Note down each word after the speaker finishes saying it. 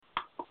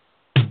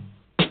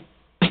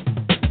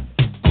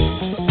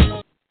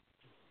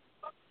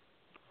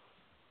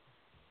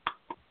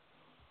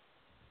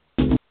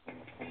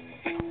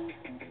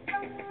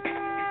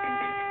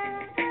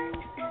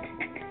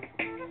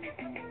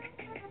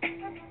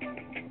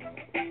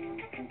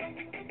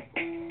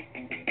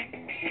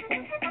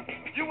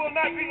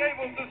will not be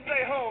able to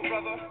stay home,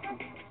 brother.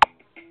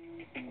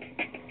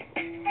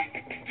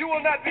 You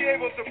will not be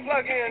able to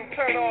plug in,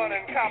 turn on,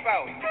 and cop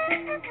out.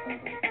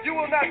 You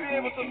will not be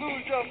able to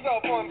lose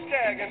yourself on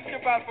Skag and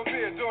skip out for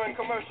beer during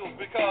commercials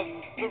because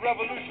the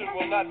revolution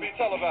will not be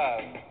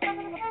televised.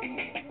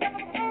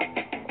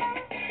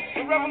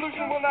 The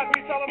revolution will not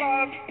be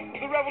televised.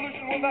 The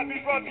revolution will not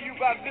be brought to you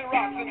by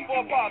Xerox in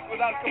 4 parts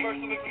without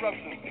commercial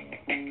interruptions.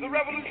 The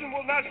revolution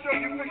will not show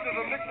you pictures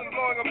of Nixon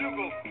blowing a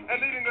bugle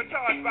and leading a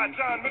charge by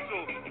John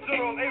Mitchell,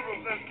 General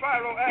Abrams, and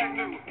Spyro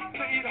Agnew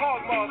to eat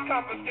hog maws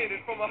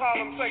confiscated from a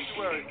Harlem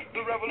sanctuary.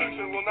 The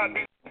revolution will not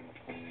be.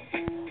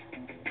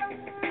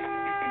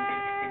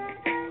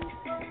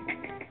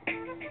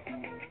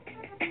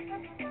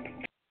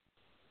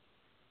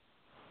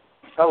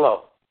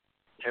 Hello,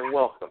 and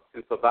welcome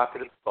to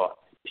Provocative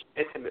Thoughts,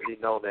 intimately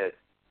known as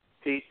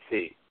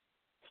PT,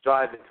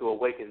 striving to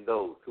awaken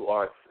those who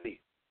are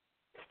asleep,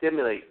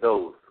 stimulate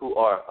those who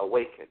are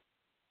awakened,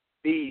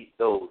 feed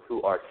those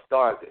who are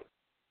starving,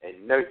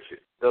 and nurture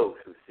those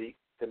who seek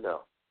to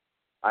know.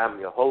 I am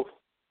your host,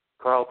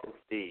 Carlton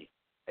Steed,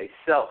 a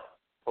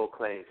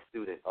self-proclaimed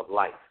student of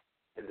life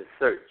in the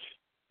search,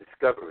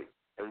 discovery,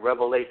 and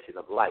revelation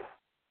of life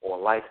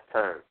on life's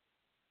terms.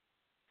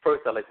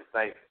 First, I'd like to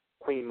thank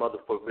Queen Mother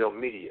for Real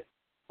Media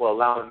for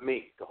allowing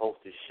me to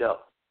host this show.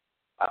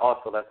 I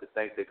also like to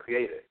thank the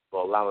Creator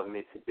for allowing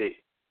me to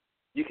be.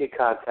 You can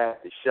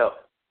contact the show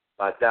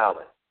by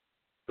dialing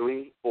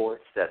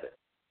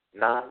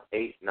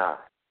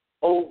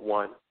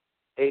 347-989-0180.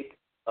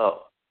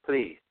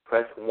 Please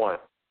press 1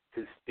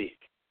 to speak.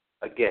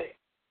 Again,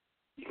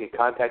 you can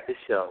contact the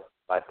show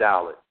by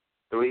dialing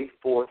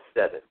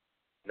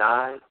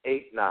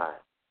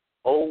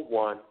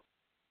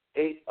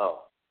 347-989-0180.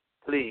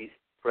 Please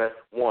press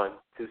 1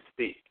 to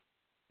speak.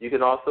 You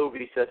can also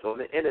reach us on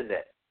the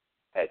internet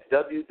at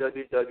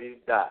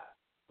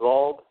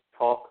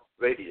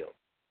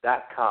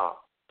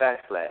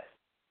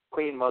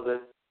www.blogtalkradio.com/Queen Mother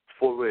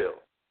for Real,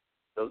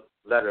 the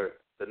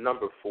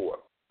number 4,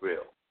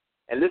 real.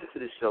 And listen to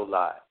the show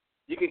live.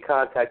 You can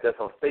contact us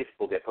on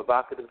Facebook at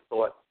Provocative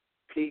Thought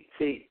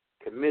PT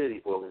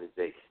Community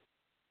Organization.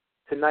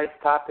 Tonight's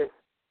topic,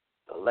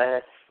 the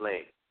last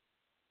fling.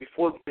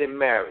 Before getting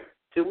married,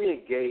 should we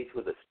engage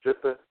with a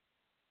stripper?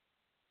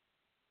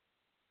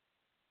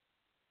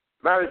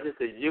 Marriage is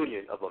the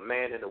union of a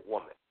man and a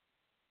woman.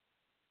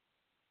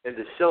 In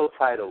the show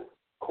titled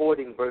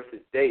Courting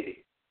versus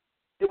Dating,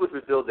 it was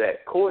revealed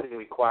that courting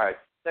requires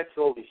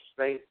sexual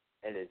restraint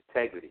and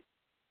integrity.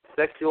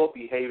 Sexual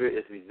behavior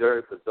is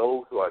reserved for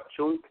those who are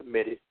truly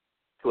committed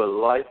to a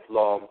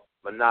lifelong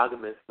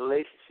monogamous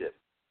relationship,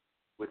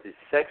 which is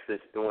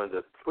sexless during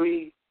the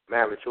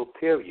pre-marital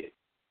period.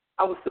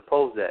 I would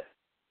suppose that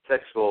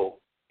sexual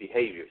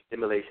behavior,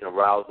 stimulation,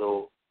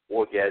 arousal,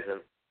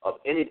 orgasm, of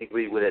any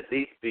degree would at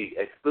least be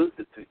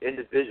exclusive to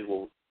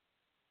individuals,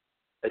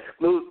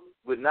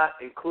 would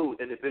not include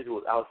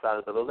individuals outside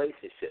of the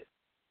relationship.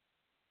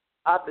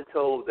 I've been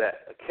told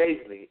that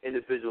occasionally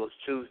individuals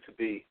choose to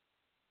be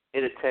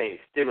entertained,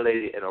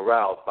 stimulated, and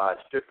aroused by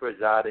a stripper,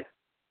 exotic,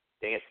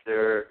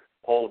 dancer,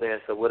 pole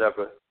dancer,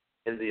 whatever,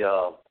 in the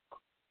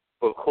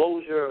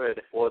foreclosure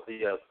or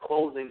the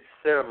closing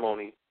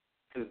ceremony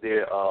to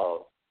their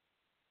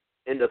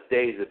end of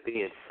days of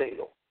being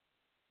single.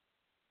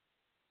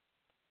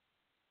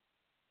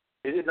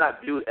 It is not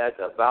viewed as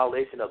a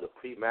violation of the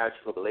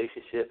premarital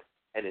relationship,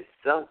 and in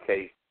some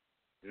cases,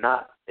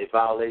 not a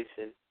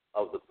violation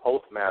of the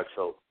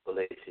postmarital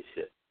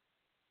relationship.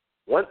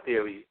 One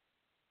theory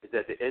is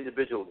that the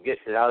individual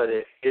gets it out of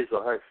his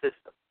or her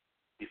system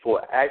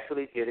before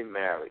actually getting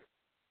married.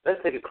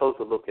 Let's take a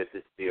closer look at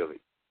this theory.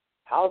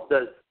 How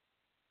does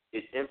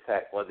it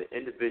impact on the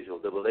individual,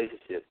 the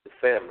relationship, the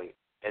family,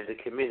 and the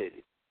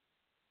community?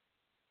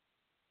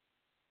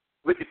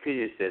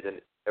 Wikipedia says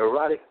an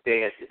erotic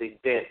dance is a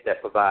dance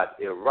that provides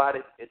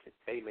erotic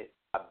entertainment.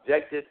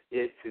 Objective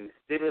is the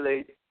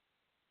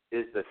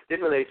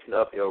stimulation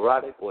of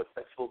erotic or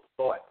sexual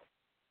thoughts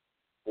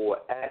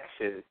or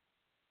actions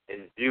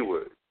in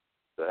viewers.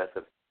 So that's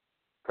a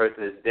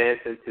person is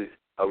dancing to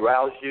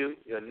arouse you,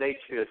 your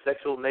nature, your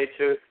sexual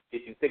nature,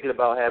 get you thinking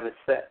about having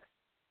sex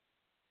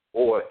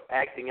or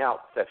acting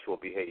out sexual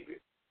behavior.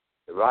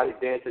 Erotic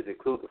dances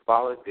include the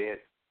following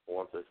dance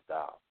forms or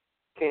styles: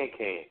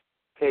 can-can,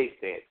 cage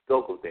dance,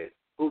 go-go dance,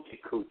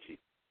 hoochie-coochie,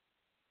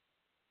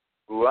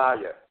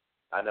 Buraya,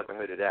 I never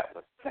heard of that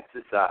one,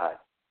 Sexicide,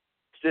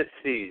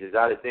 striptease,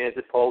 exotic dance,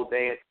 pole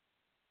dance,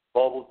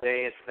 bubble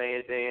dance,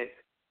 fan dance,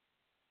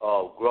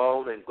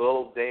 grown and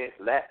globe dance,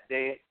 lap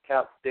dance,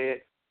 couch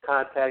dance,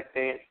 contact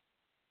dance,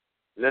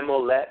 limo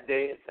lap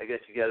dance. I guess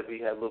you got to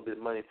have a little bit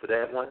of money for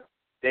that one.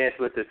 Dance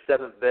with the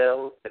 7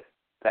 bells,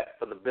 back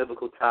from the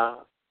biblical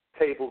times.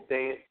 Table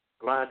dance,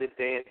 grinded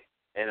dance,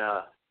 and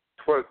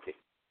twerking.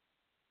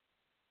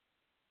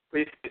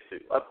 Brief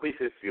history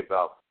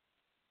about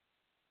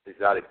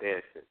exotic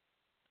dancing.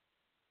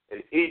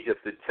 In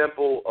Egypt, the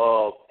temple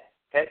of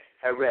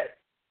Het-Heret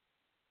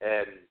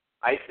and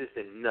Isis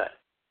and Nut,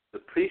 the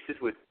priestess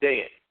would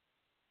dance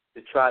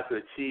to try to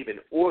achieve an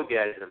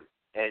orgasm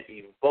and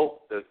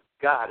evoke the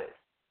goddess.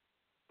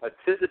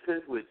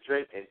 Participants would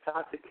drink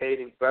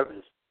intoxicating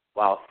beverages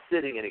while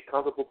sitting in a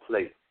comfortable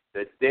place.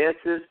 The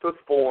dancers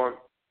perform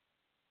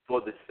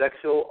for the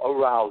sexual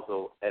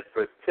arousal and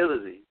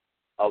fertility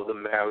of the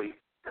married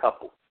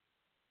couple.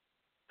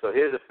 So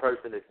here's a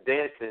person that's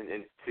dancing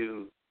and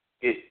to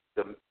get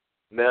the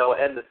male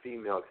and the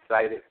female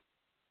excited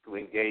to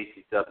engage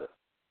each other.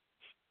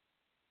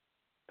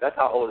 That's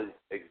how old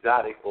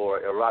exotic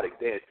or erotic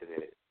dancing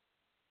is.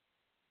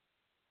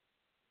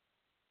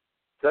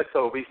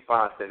 Sexual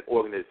response and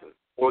orgasm.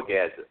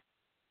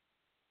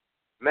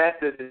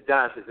 Masters and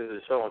Johnsons,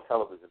 there's a show on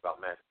television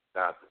about Masters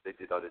and Johnsons. They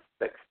did all this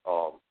sex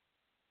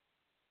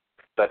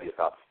study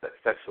about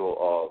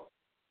sexual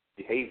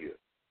behavior.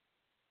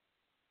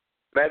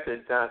 Masters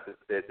and Johnson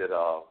said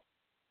that,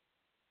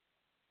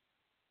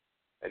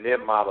 and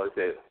their model is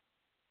that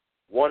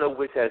one of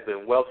which has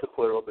been well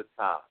supported over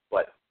time,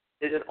 but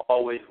isn't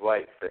always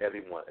right for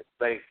everyone.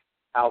 Explains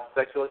how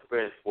sexual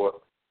experience for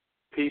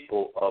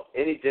people of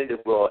any gender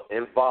will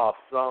involve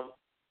some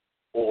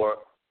or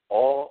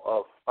all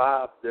of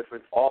 5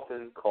 different,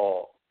 often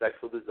called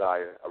sexual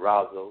desire,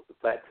 arousal, the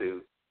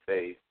plateau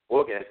phase,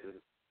 orgasm,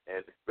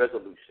 and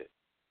resolution.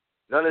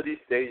 None of these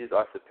stages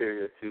are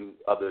superior to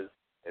others,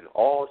 and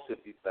all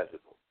should be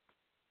pleasurable.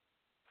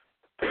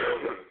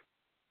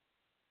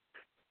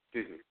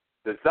 Excuse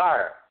me.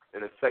 Desire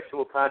in a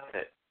sexual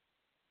content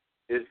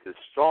is the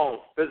strong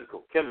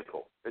physical,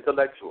 chemical,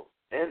 intellectual,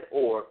 and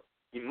or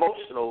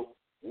emotional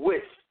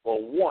wish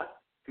or want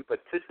to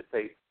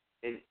participate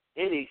in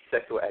any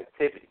sexual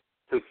activity,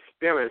 to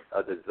experience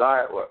a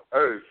desire or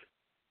urge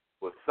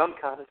for some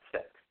kind of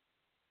sex.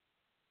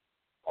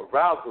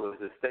 Arousal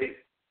is a state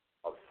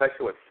of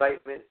sexual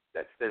excitement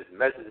that sends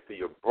messages to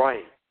your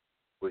brain,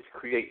 which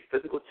creates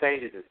physical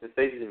changes and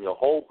sensations in your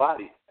whole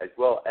body as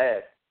well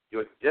as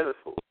your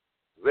genitals,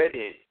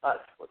 readying us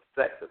for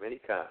sex of any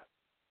kind.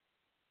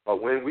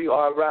 But when we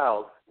are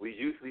aroused, we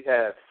usually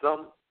have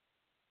some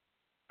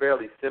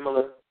fairly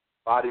similar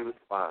body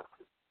responses.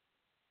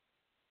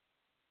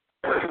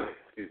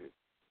 Excuse me.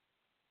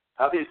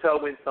 How do you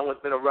tell when someone's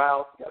been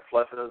aroused? You got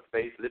flushing of the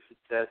face, lift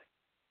your chest,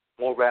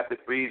 more rapid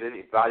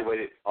breathing,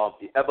 elevated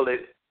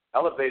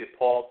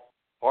pulse,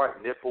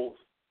 hard nipples,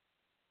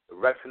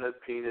 erection of the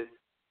penis,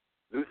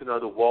 loosening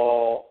of the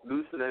wall,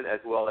 loosening as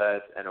well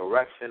as an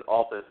erection,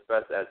 often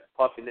expressed as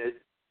puffiness,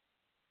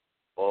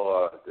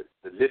 or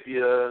the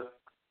labia,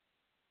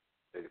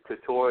 the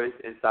clitoris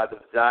inside the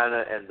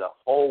vagina, and the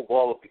whole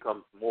wall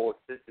becomes more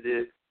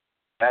sensitive,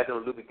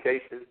 vaginal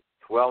lubrication,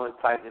 swelling,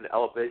 tightening,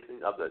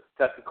 elevation of the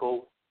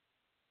testicle,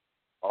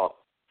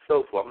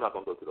 so forth. I'm not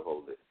going to go through the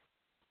whole list.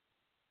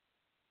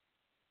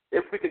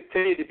 If we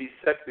continue to be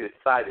sexually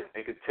excited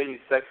and continue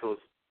sexual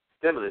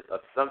stimulus of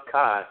some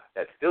kind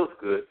that feels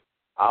good,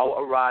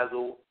 our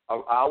arousal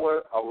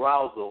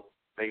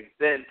may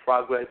then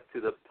progress to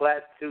the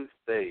plateau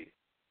stage,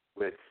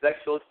 where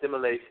sexual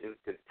stimulation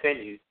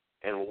continues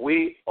and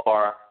we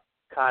are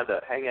kind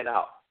of hanging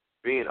out,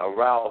 being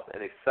aroused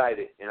and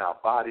excited in our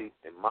body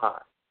and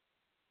mind.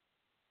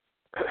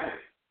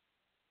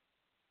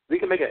 We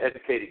can make an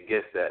educated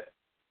guess that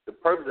the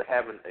purpose of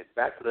having a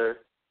bachelor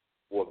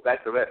or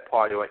bachelorette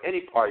party or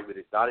any party with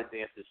exotic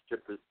dancers,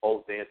 strippers,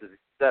 pole dancers,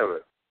 etc.,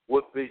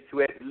 would be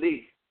to at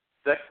least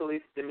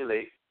sexually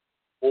stimulate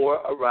or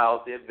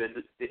arouse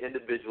the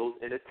individuals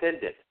in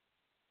attendance.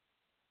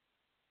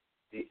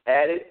 The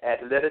added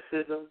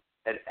athleticism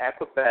and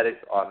acrobatics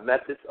are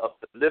methods of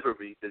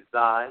delivery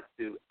designed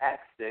to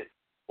accent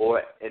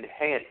or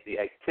enhance the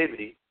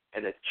activity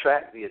and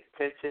attract the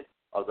attention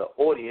of the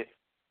audience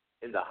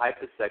in the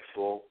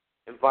hypersexual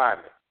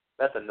environment.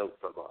 That's a note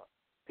from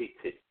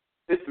PT.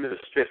 History of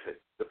stripping.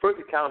 The first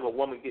account of a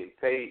woman getting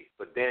paid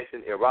for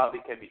dancing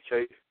erotically can be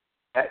traced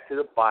back to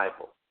the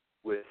Bible,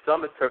 where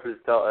some interpreters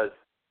tell us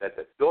that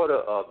the daughter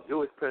of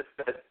Jewish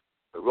princess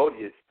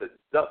Herodias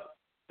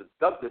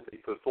seductively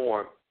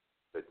performed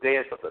the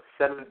dance of the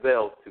 7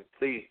 bells to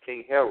please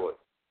King Herod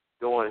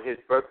during his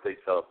birthday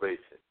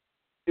celebration.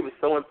 He was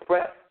so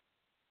impressed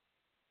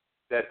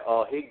that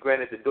he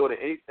granted the daughter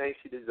anything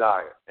she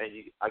desired. And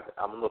I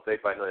don't know if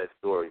everybody knows that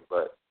story,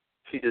 but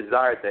she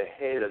desired the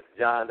head of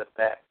John the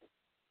Baptist.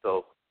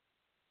 So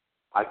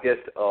I guess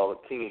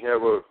King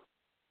Herod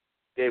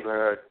gave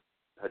her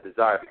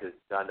desire because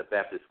John the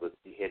Baptist was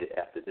beheaded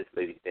after this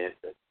lady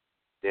danced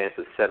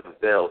the 7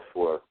 bells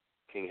for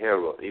King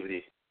Herod. Even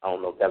if, I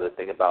don't know if that was a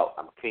thing about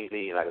I'm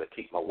kingly and I got to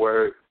keep my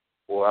word,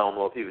 or I don't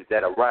know if he was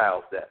that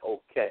aroused that,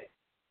 okay,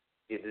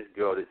 if this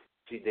girl,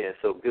 she danced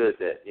so good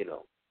that,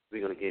 we're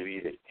going to give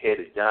you the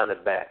head of John the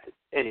Baptist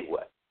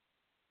anyway.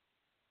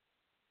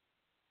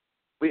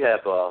 We have,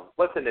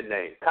 what's in the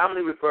name?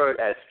 Commonly referred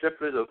as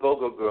strippers or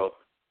go-go girls.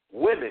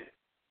 Women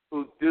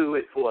who do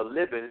it for a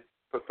living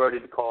prefer to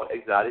be called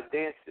exotic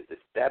dancers.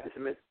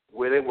 Establishments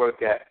where they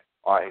work at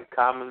are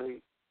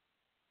commonly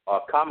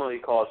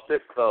called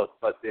strip clubs,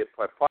 but their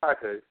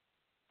proprietors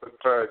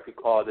prefer to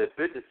call their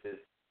businesses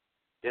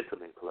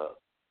gentlemen clubs.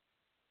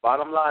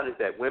 Bottom line is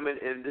that women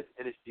in this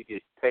industry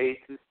get paid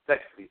to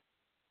sexually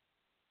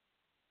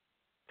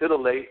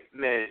titillate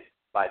men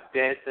by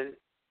dancing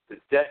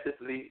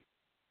suggestively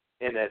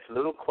in as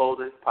little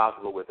clothing as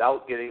possible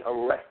without getting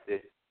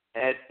arrested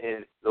and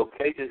in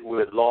locations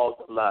where laws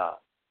allow.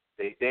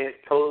 They dance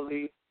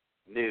totally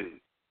nude.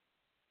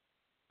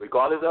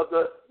 Regardless of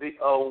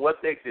what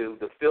they do,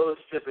 the field of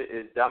stripping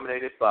is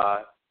dominated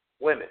by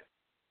women.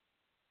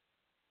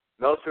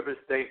 Male strippers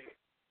think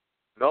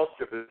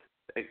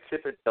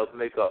stripping does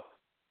make up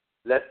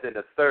less than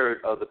a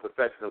third of the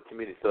professional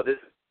community. So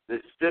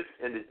this strip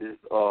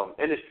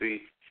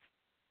industry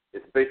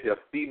is basically a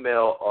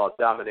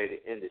female-dominated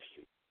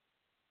industry.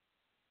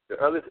 The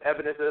earliest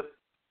evidence of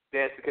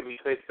dancing can be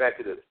traced back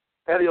to the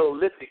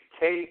Paleolithic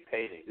cave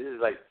painting. This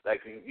is like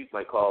you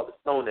might call it the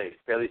Stone Age.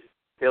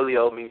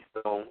 Paleo means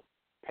stone.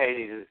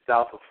 Paintings in the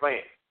south of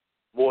France.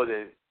 More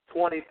than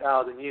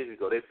 20,000 years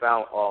ago, they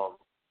found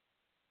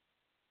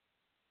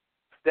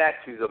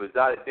statues of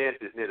exotic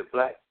dancers near the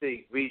Black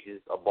Sea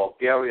regions of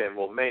Bulgaria and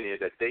Romania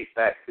that date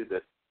back to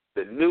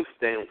the New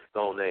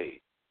Stone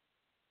Age,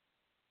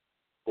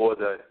 or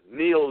the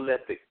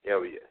Neolithic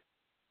area.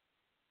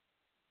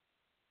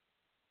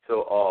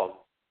 So,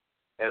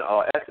 and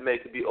are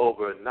estimated to be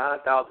over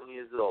 9,000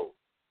 years old.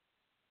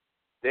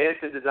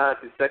 Dancing designed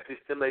to sexually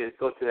stimulate is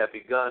thought to have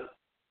begun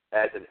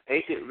as an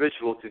ancient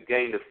ritual to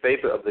gain the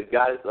favor of the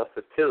goddess of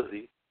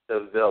fertility,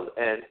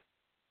 and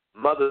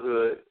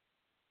motherhood,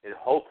 in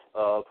hopes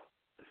of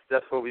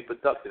successful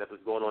reproduction. That was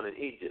going on in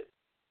Egypt,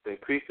 to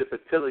increase the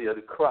fertility of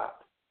the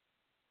crop.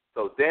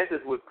 So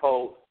dancers would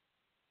pose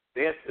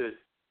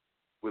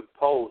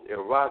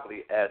erotically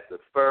as the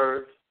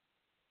furs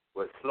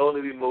were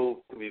slowly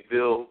removed to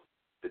reveal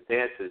the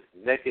dancer's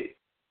naked,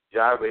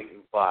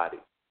 gyrating body.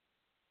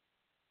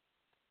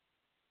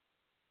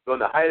 During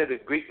the height of the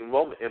Greek and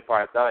Roman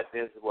Empire, exotic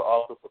dances were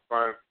also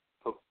performed.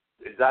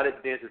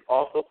 Exotic dances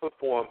also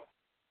performed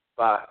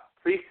by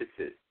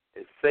priestesses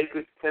in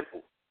sacred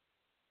temples.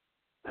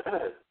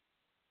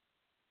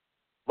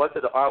 Much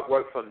of the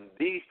artwork from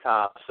these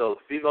times shows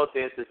female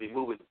dancers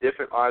removing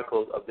different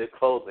articles of their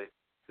clothing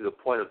to the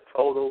point of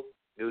total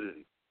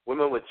nudity.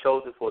 Women were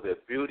chosen for their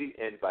beauty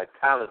and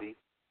vitality,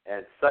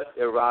 and such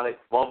erotic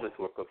moments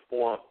were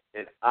performed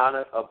in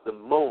honor of the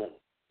moon,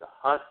 the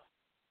hunt,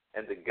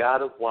 and the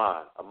god of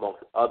wine,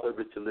 amongst other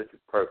ritualistic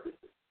purposes.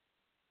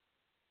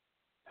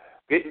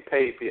 Getting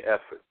paid for your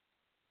effort.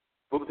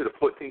 Moving to the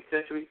 14th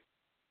century,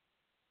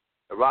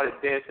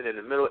 erotic dancing in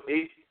the Middle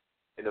East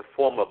in the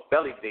form of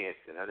belly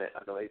dancing. I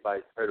know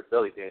everybody's heard of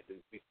belly dancing.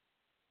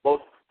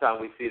 Most of the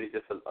time we see it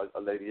just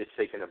a lady just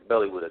shaking her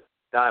belly with a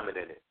diamond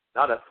in it.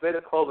 Now the thread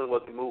of clothing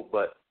was removed,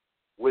 but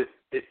with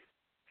its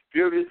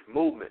furious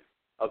movement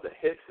of the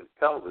hips and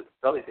pelvis,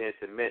 belly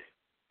dancing meant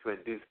to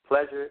induce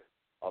pleasure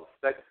of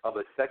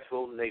a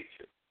sexual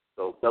nature.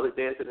 So belly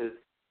dancing is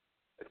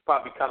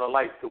probably kind of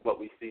like to what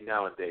we see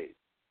nowadays.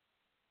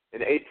 In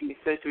the 18th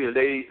century, the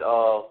ladies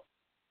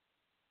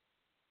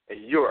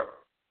in Europe,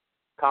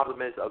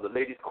 compliments of the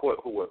ladies' court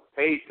who were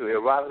paid to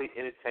erotically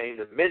entertain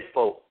the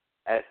menfolk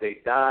as they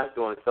dined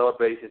during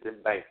celebrations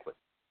and banquets.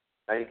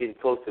 Now you're getting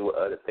close to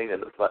the thing that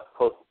looks like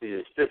close to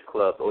your strip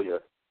club or your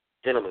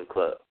gentleman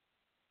club.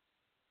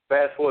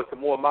 Fast forward to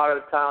more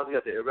modern times, you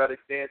have the erotic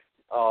dance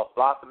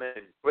blossoming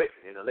in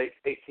Britain in the late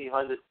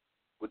 1800s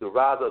with the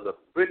rise of the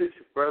British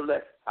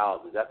burlesque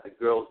houses. That's the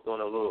girls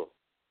doing a little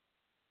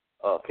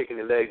kicking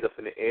their legs up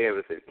in the air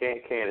with a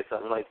can or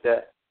something like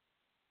that.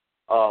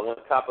 On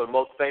top of the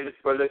most famous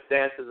burlesque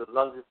dancers of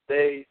London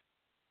stage,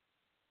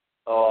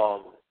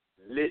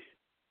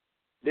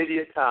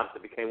 Lydia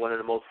Thompson became one of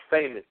the most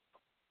famous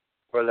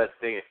burlesque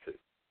dancers.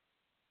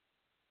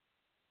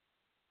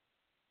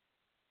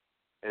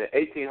 In the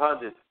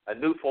 1800s, a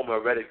new form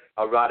of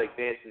erotic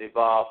dancing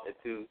evolved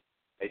into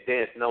a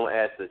dance known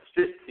as the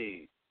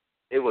striptease.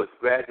 It was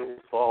gradual,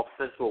 soft,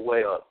 sensual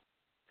way up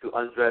to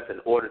undress in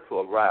order to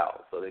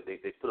arouse. So they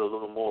put a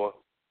little more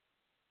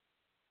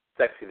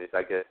sexiness,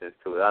 I guess,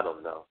 into it. I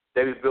don't know.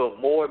 They revealed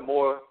more and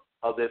more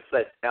of their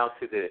flesh down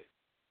to the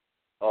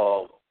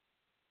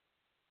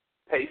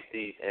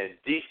pasties and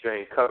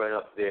G-string covering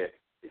up their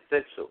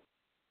essentials.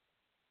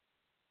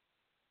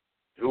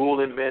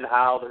 Drooling men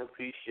howled in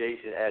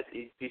appreciation as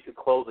each piece of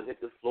clothing hit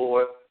the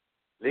floor,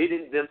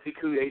 leading them to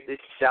create this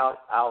shout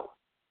out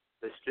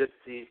the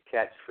striptease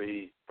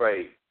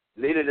catchphrase.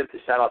 Leading them to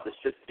shout out the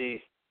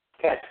striptease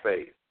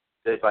catchphrase.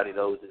 Everybody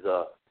knows is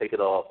take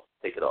it off,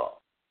 take it off.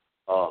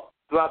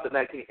 Throughout the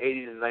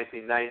 1980s and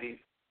 1990s,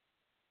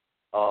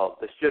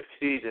 the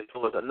striptease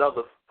influenced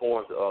other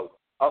forms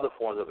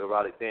of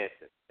erotic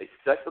dancing. A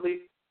sexually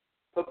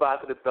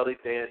provocative belly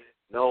dance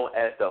known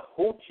as the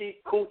hoochie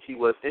coochie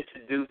was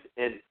introduced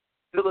in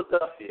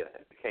Philadelphia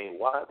and became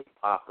widely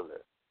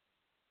popular.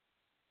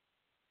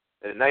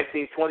 In the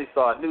 1920s,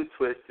 saw a new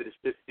twist to the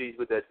striptease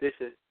with the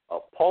addition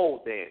of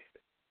pole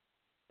dancing.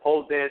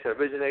 Pole dance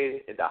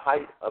originated in the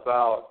height of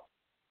our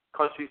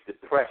country's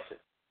depression.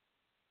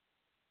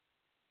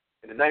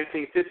 In the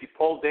 1950s,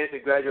 pole dancing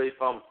graduated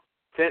from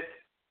tents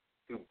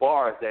to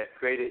bars that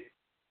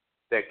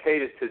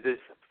catered to this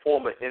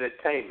form of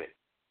entertainment.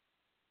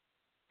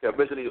 So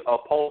originally,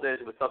 pole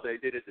dancing was something they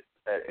did.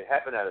 It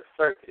happened at a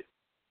circus.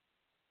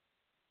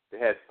 They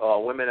had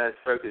women at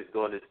circus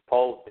doing this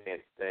pole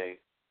dance thing,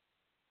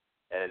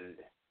 and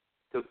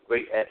took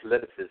great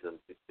athleticism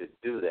to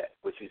do that,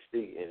 which you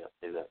see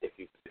in a if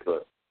you pick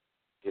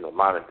a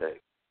modern day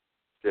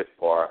strip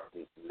bar,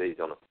 ladies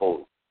on the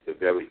pole, they're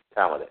very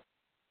talented.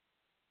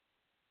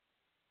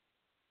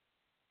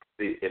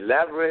 The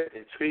elaborate,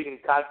 intriguing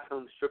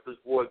costumes strippers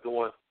wore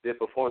during their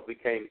performance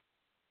became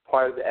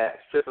part of the act.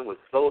 Stripping was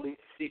slowly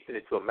seeping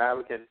into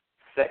American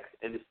sex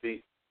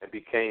industry and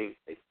became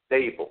a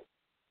staple.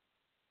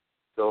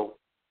 So,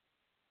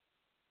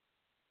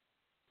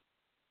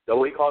 though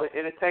we call it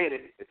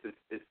entertaining,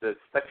 it's a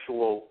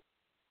sexual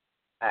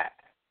act.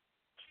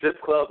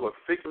 Strip clubs were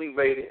frequently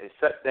raided and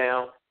shut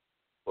down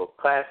for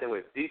clashing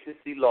with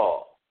decency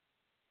laws.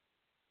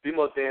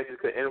 Female dancers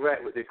could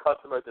interact with their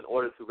customers in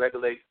order to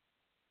regulate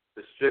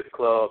the strip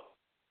club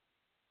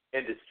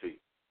industry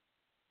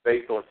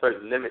based on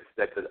certain limits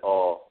that could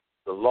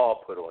the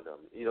law put on them.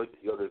 You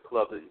go to the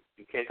club,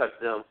 you can't touch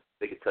them,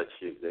 they can touch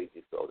you.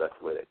 So that's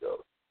the way that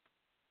goes.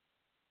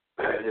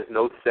 There's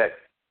no sex,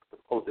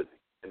 supposedly.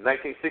 In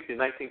 1960s,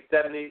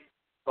 1970s,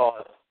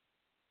 saw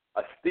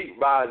a steep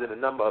rise in the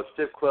number of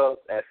strip clubs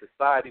as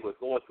society was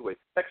going through a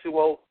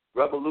sexual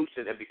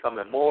revolution and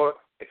becoming more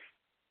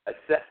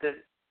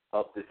accepting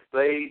of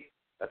displayed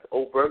as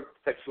overt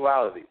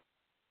sexuality.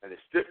 And the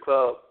strip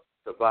club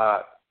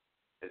survived,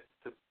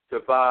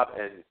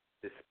 and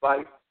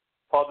despite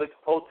public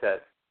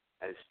protests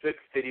and strict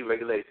city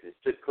regulations,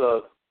 strip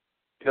clubs,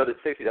 the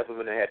 60s, that's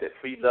when they had that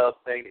free love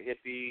thing, the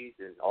hippies,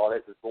 and all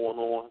that was going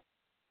on.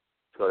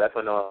 So that's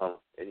when,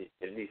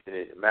 at least in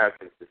the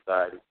American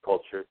society,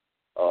 culture,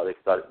 they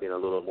started being a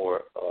little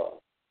more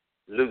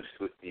loose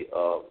with the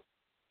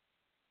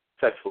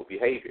sexual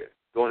behavior.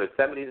 During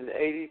the 70s and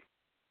the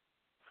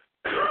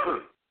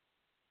 80s,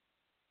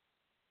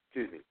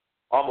 excuse me,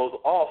 almost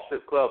all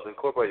strip clubs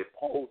incorporated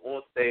poles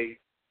on stage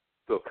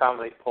to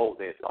accommodate pole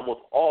dancing.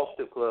 Almost all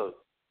strip clubs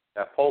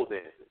have pole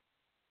dancing.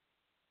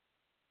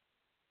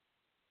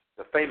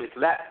 The famous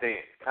lap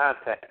dance,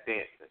 contact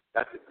dancing,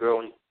 that's a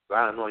girl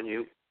grinding on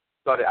you,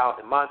 started out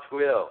in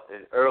Montreal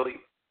in early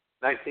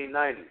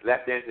 1990s.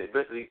 Lap dancing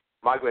eventually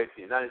migrated to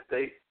the United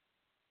States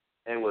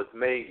and was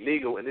made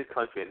legal in this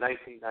country in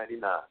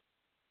 1999.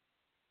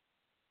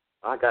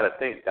 I got to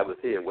think that was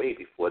here way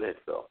before then,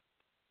 so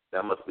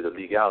that must be the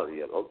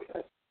legality of it.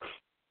 Okay.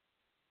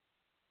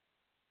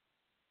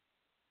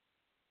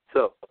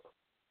 So,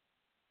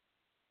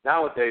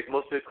 nowadays,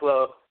 most strip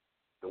clubs,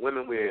 the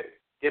women wear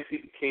skimpy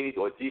bikinis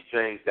or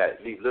G-strings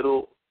that leave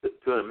little to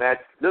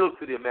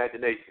the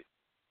imagination.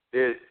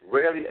 There's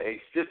rarely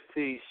a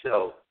striptease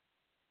show,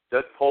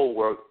 just pole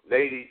work.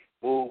 Ladies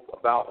move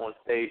about on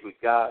stage with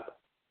guys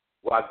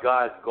while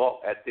guys gawk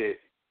at their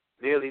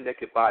nearly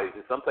naked bodies.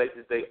 In some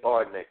places, they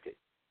are naked.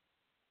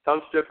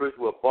 Some strippers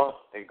will bump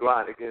and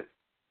grind against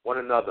one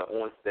another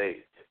on stage.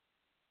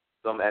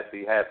 Some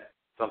actually have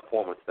some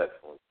form of sex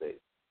on stage.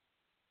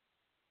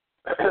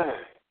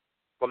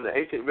 From the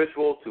ancient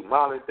ritual to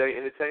modern day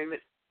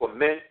entertainment, for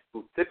men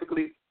who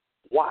typically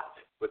watch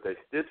with a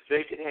stiff,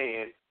 straightened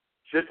hand,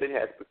 stripping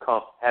has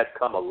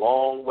come a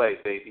long way,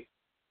 baby.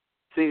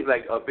 Seems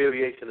like a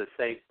variation of the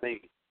same thing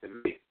to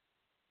me.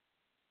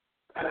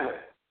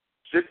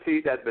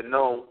 Striptease has been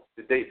known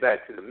to date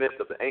back to the myth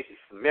of the ancient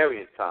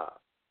Sumerian times,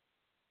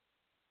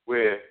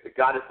 where the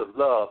goddess of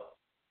love,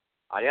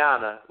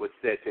 Ayana, was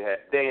said to have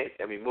danced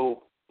and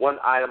removed one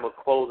item of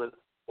clothing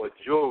or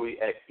jewelry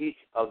at each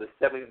of the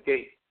 7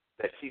 gates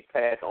that she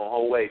passed on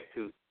her way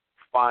to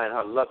find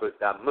her lover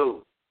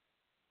Damu.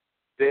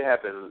 There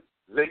have been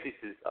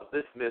linkages of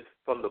this myth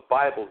from the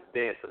Bible's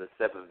dance of the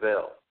 7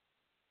 veils.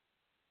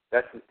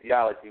 That's the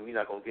theology. We're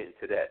not going to get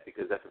into that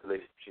because that's a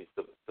relationship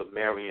between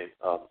Sumerian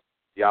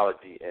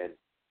theology and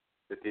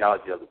the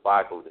theology of the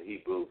Bible, the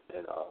Hebrews,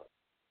 and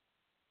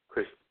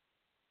Christians.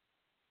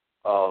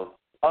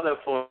 Other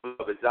forms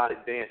of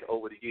exotic dance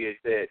over the years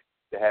that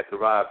have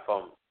derived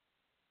from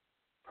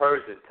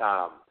Persian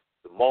times,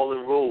 the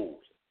Moulin Rouge,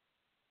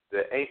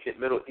 the ancient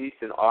Middle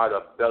Eastern art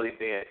of belly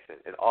dancing,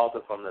 and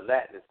also from the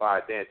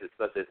Latin-inspired dances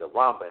such as the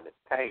rumba and the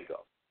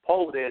tango.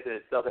 Pole dancing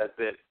itself has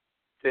been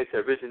said to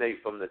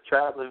originate from the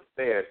traveling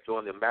fairs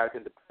during the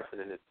American Depression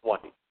in the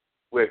 20s,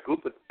 where a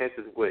group of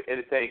dancers would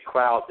entertain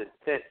crowds in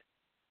tents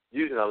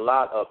using a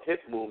lot of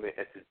hip movement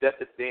and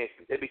suggestive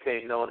dancing. They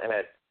became known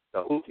as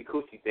the hoochie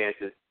coochie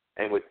dancers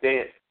and would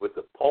dance with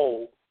the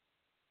pole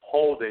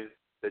holding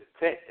the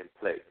tent in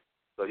place.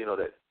 So,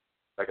 that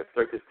like a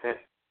circus tent,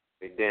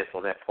 they dance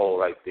on that pole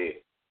right there.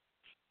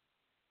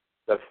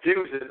 The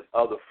fusion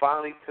of the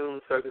finely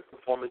tuned circus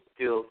performance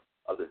skills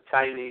of the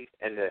Chinese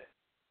and the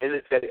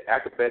energetic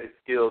acrobatic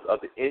skills of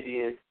the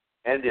Indians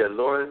and the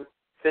alluring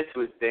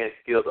sensuous dance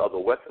skills of the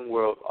Western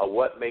world are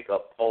what make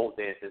up pole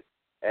dancing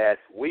as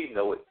we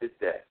know it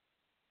today.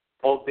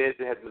 Pole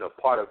dancing has been a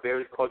part of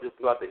various cultures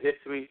throughout the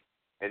history,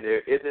 and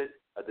there isn't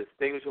a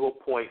distinguishable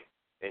point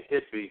in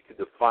history to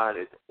define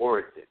its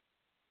origin.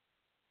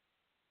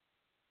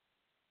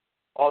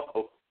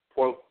 Also,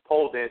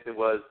 pole dancing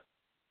was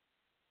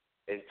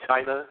in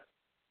China,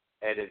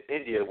 and in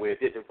India, where it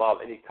didn't involve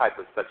any type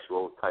of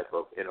sexual type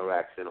of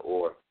interaction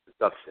or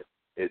seduction.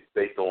 It's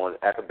based on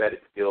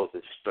acrobatic skills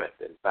and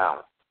strength and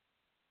balance.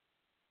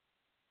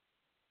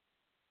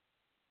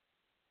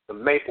 The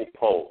maypole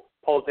pole.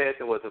 Pole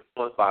dancing was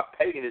influenced by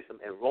paganism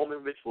and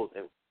Roman rituals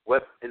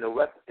in the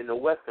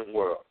Western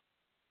world.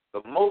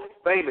 The most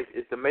famous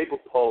is the maypole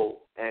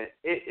pole, and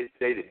it is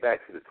dated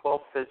back to the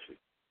 12th century.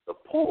 The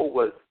pole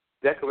was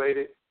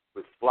decorated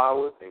with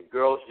flowers, and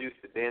girls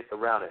used to dance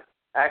around it.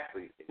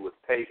 Actually, it was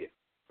pagan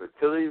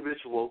fertility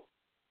ritual.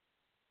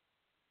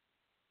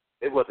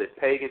 It was a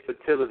pagan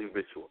fertility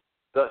ritual.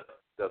 The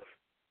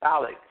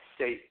phallic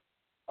shape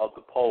of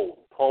the pole.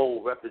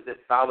 Pole represents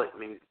phallic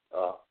means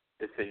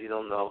it's you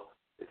don't know.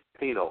 It's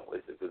penile.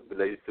 It's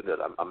related to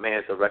a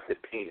man's erected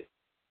penis.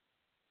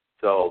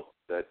 So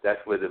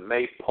that's where the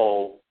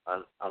maypole.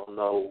 I don't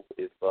know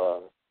if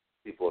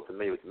people are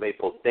familiar with the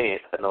maypole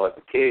dance. I know as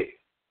a kid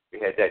we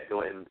had that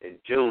doing in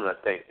June, I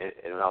think, and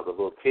when I was a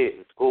little kid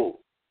in school.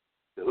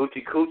 The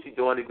hoochie coochie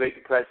during the Great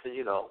Depression,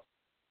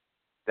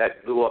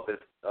 that blew up in,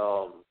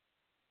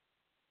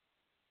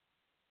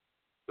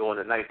 during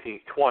the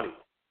 1920s.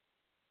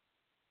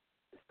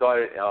 It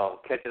started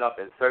catching up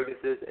in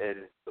circuses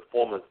in the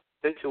form of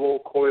sensual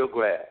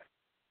choreograph.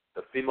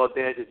 The female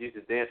dancers used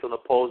to dance on the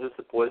poles and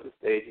supported the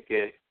stage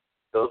again.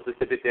 Those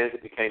specific dances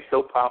became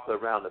so popular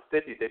around the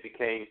 50s, they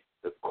became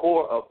the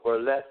core of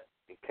burlesque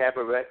and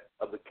cabaret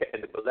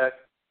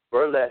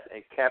burlesque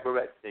and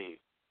cabaret scene.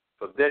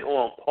 From then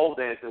on, pole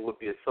dancing would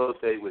be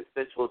associated with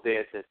sensual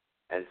dancing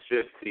and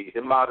striptease.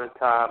 In modern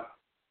time,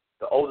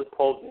 the oldest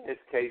pole dance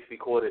case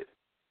recorded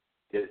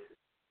is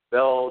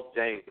Bell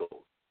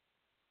Jangle.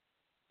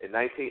 In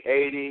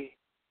 1980,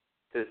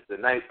 since the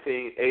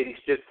 1980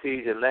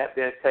 striptease and lap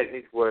dance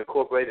techniques were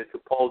incorporated into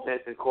pole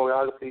dancing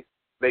choreography,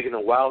 making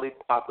them wildly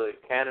popular in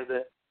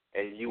Canada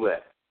and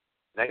U.S.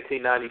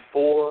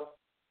 1994,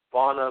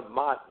 Fauna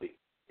Motley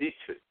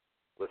Dietrich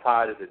was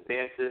hired as a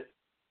dancer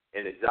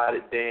in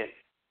exotic dance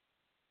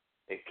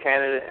in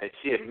Canada, and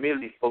she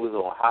immediately focused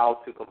on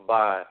how to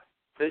combine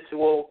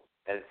sensual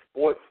and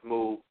sports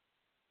moves,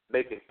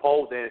 making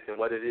pole dancing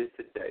what it is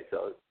today.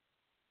 So,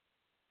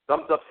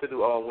 thumbs up to the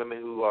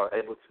women who are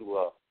able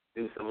to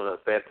do some of the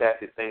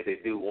fantastic things they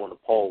do on the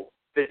pole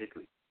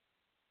physically.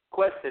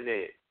 Question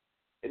is,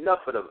 enough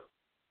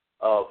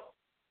of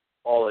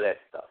all of that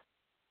stuff.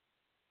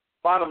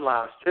 Bottom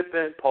line,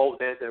 stripping, pole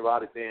dancing,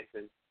 erotic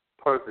dancing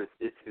purpose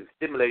is to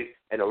stimulate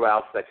and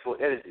arouse sexual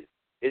energy.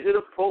 Is it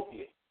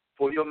appropriate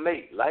for your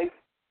mate, life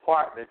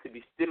partner, to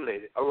be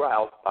stimulated,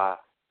 aroused by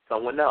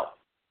someone else?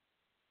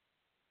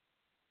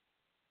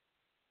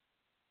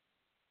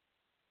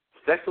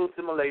 Sexual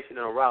stimulation and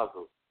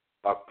arousal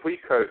are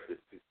precursors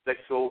to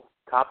sexual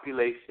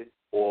copulation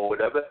or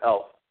whatever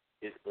else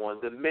is on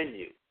the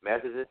menu.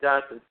 Masters and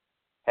Johnson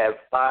have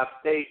 5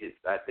 stages.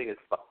 I think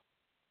it's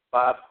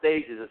 5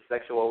 stages of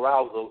sexual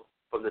arousal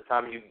from the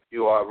time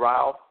you are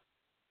aroused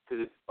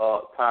to the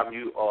time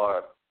you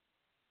are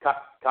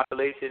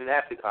copulation and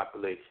after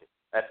copulation.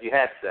 After you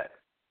have sex,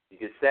 you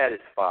get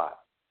satisfied.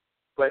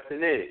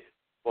 Question is,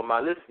 for my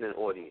listening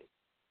audience,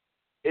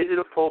 is it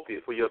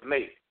appropriate for your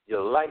mate,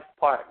 your life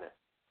partner,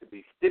 to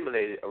be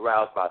stimulated,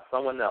 aroused by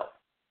someone else?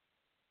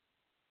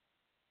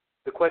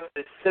 The question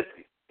is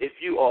simply, if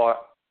you are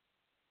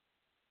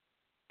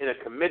in a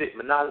committed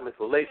monogamous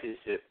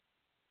relationship,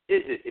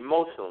 is it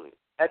emotionally,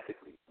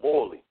 ethically,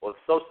 morally, or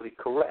socially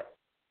correct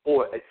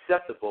or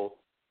acceptable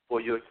for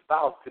your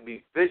spouse to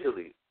be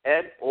visually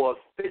and or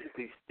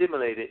physically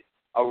stimulated,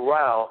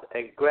 aroused,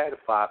 and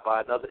gratified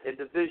by another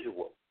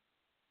individual?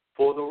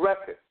 For the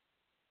record,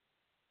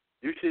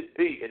 you should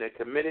be in a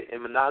committed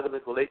and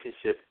monogamous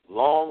relationship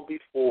long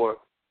before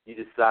you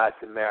decide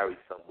to marry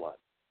someone.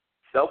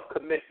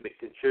 Self-commitment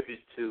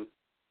contributes to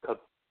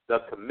the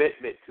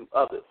commitment to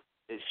others.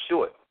 In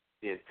short,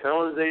 the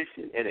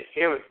internalization and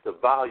adherence to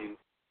values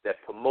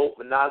that promote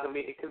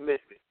monogamy and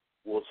commitment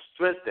will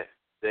strengthen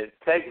the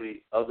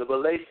integrity of the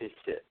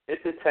relationship.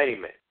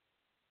 Entertainment.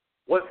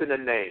 What's in the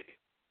name?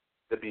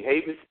 The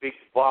behavior speaks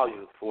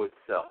volumes for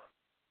itself.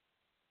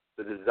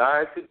 The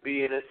desire to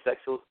be in a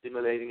sexual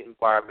stimulating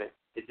environment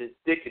is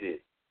indicative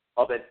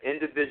of an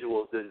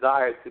individual's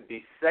desire to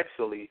be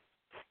sexually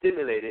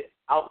stimulated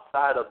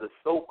outside of the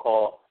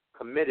so-called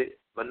committed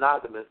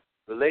monogamous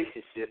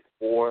relationship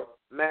or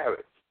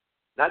marriage.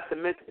 Not to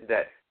mention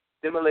that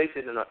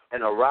stimulation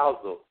and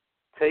arousal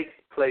takes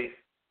place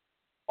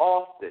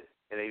often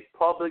in a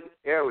public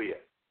area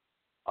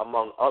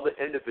among other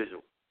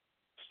individuals,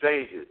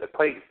 strangers,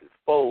 acquaintances,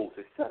 foes,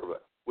 etc.,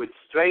 with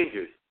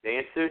strangers,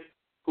 dancers,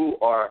 who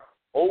are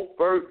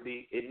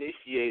overtly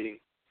initiating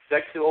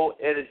sexual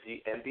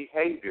energy and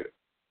behavior.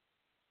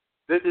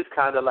 This is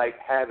kind of like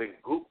having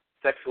group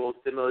sexual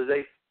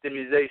stimulation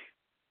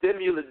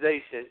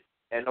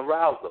and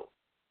arousal.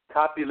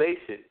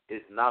 Copulation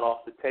is not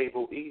off the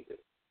table either.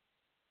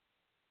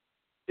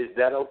 Is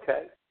that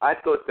okay? I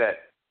thought that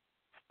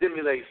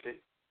stimulation,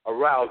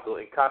 arousal,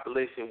 and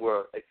copulation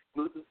were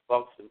exclusive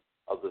functions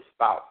of the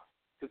spouse.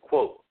 To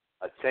quote,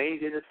 a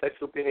change in the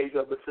sexual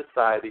behavior of a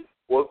society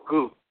or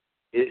group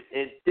is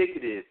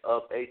indicative of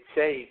of a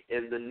change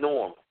in the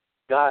norms,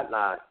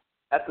 guidelines,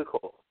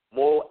 ethical,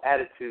 moral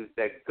attitudes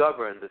that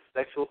govern the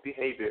sexual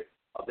behavior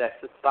of that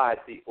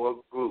society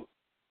or group.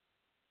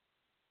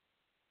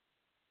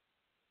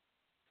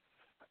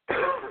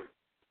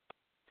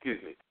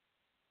 Excuse me.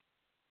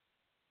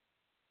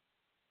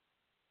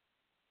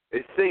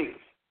 It seems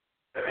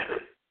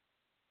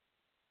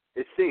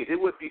it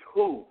would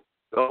behoove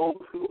those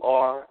who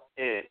are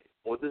in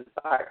or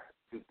desire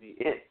to be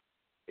in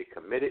a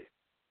committed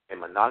and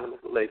monogamous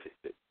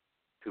relationship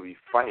to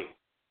refrain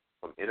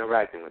from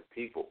interacting with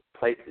people,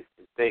 places,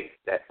 and things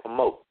that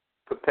promote,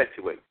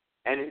 perpetuate,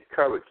 and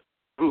encourage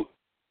group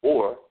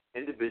or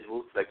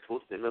individual sexual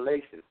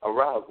stimulation,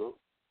 arousal,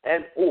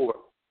 and or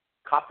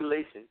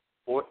copulation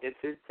for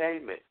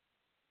entertainment.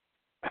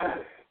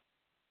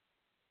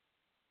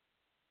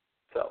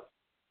 So,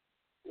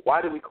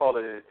 why do we call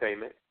it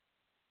entertainment?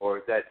 Or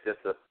is that just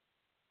a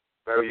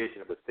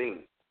variation of a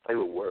theme, play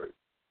with words?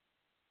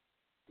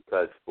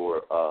 Because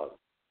for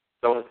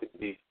someone to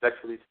be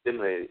sexually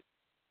stimulated,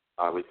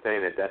 are we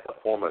saying that that's a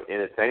form of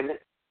entertainment?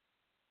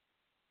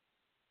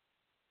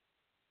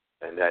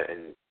 And that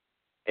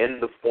in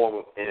the form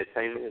of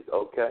entertainment is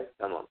okay?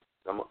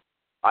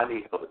 I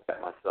need help with that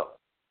myself.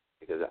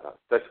 Because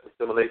sexual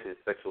stimulation is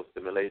sexual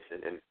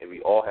stimulation, and we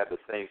all have the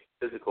same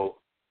physical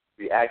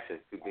reaction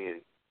to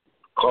being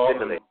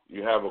stimulated.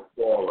 You have a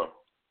caller.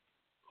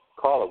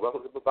 Caller,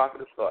 welcome to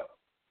Provocative Thought.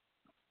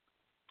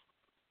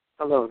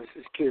 Hello, this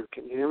is Q.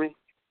 Can you hear me?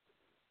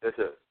 Yes,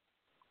 sir.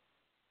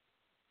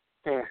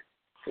 Yeah.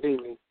 Good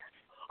evening,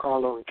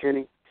 Carlo and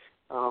Kenny.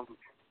 What's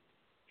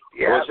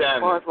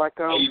happening?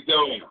 How you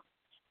doing?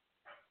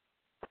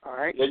 All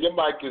right. Yeah, your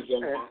mic is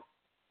on.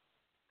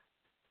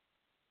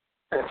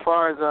 As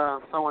far as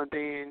someone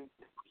being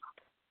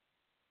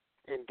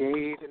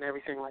engaged and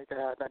everything like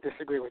that, I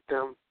disagree with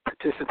them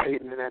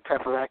participating in that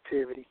type of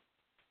activity.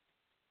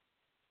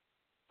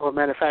 Or,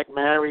 matter of fact,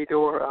 married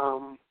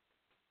or,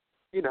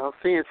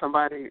 seeing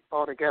somebody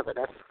all together.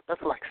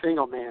 That's like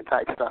single man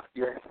type stuff,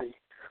 you ask me,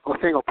 or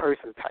single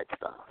person type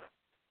stuff.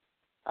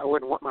 I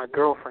wouldn't want my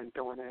girlfriend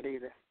doing that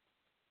either.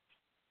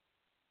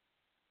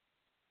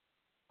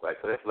 Right,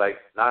 so that's like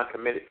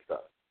non-committed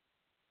stuff.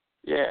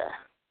 Yeah.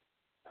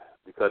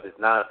 Because it's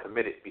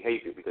non-committed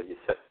behavior, because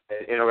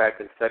you're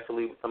interacting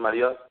sexually with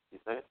somebody else, you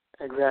saying?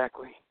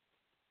 Exactly.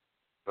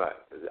 Right.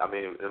 I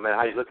mean, no matter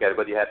how you look at it,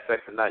 whether you have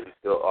sex or not, you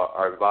still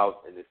are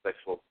involved in the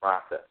sexual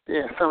process.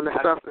 Yeah, some of the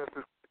stuff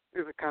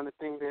is the kind of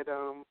thing that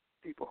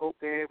people hope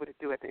they're able to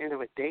do at the end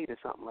of a date or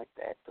something like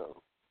that.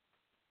 So,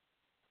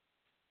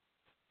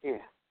 yeah,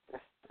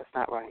 that's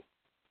not right.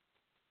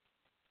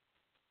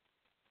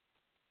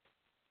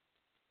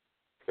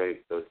 Okay,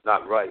 so it's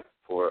not right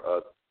for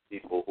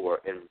people who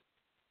are in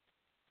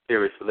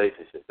serious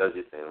relationships. That's what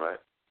you're saying, right?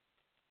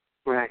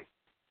 Right.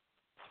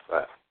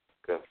 Right.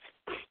 Okay.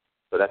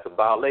 So that's a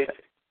violation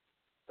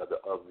of the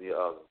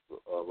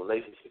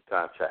relationship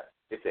contract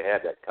if they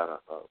have that kind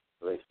of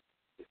relationship.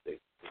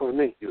 For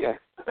me, yeah.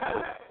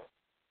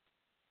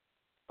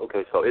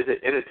 Okay, so is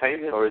it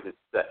entertainment or is it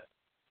sex?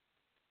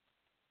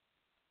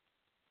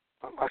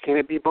 Why can't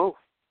it be both?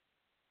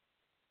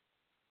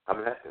 I'm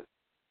asking.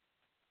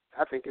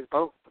 I think it's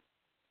both.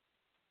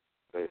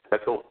 Okay,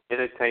 sexual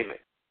entertainment.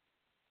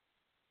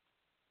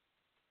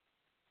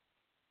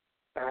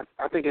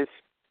 I think it's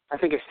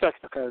sex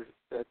because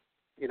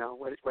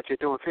what you're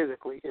doing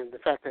physically and the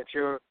fact that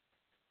you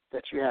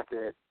have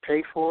to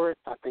pay for it.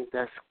 I think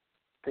that's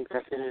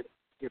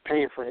you're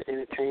paying for the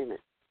entertainment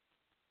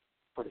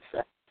for the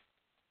sex.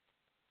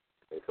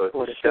 Okay, so it's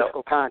for the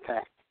physical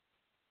contact.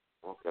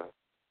 Okay.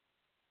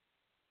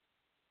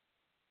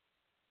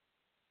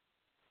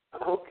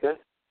 Okay.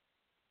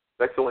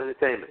 Sexual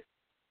entertainment.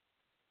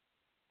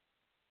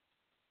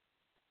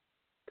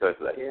 Because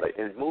like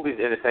in movies,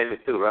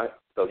 entertainment too, right?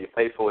 So you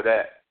pay for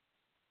that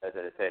as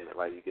entertainment,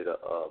 right? You get a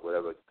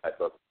whatever type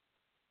of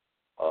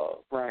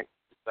right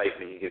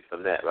excitement you get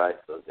from that, right?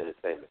 So it's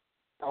entertainment.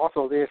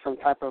 Also, there's some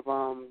type of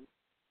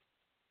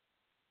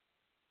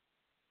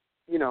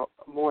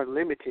more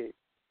limited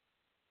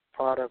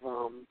part of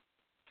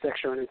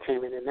sexual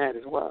entertainment in that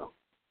as well.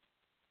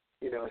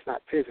 It's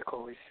not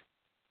physical.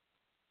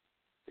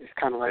 It's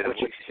kind of like what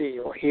you see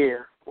or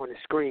hear on the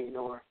screen,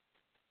 or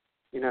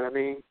you know what I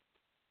mean.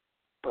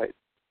 But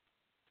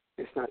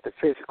it's not the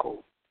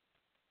physical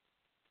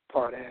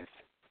part as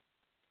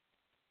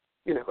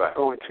right.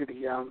 going to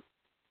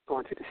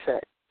the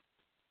set.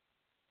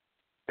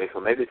 Okay, so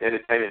maybe it's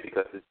entertainment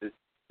because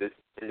this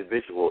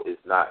individual is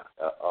not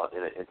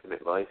in an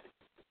intimate relationship,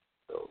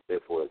 so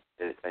therefore it's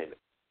entertainment.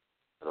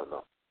 I don't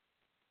know.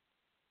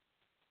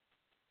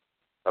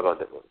 How about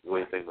that? What do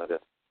you think about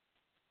that?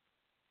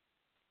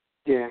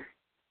 Yeah.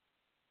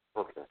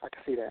 Okay. I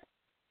can see that.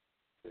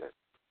 Yeah.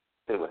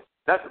 Anyway,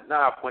 that's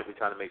not our point we're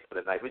trying to make for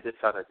the night. We're just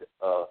trying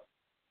to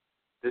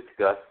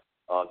discuss.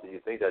 Do you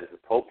think that it's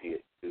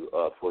appropriate to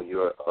for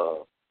your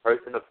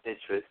person of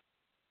interest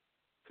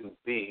to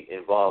be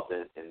involved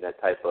in that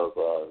type of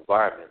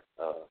environment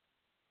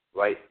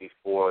right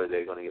before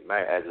they're going to get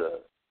married as a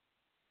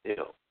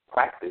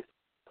practice,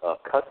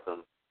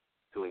 custom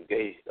to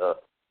engage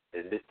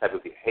in this type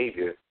of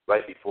behavior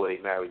right before they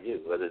marry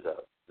you, whether it's the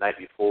night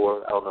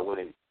before, I don't know when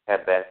they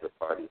have bachelor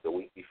parties, the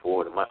week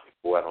before, the month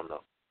before, I don't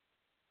know.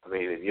 I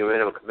mean, if you're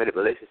in a committed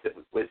relationship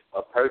with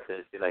a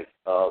person, like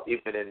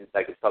even in,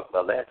 like we talked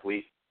about last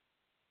week,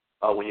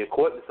 when you're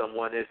courting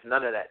someone, there's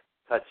none of that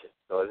touching.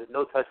 So if there's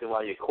no touching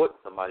while you're courting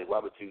somebody, why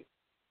would you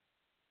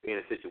be in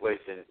a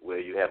situation where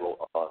you have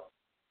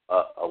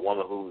a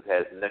woman who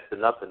has next to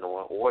nothing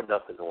on or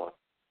nothing on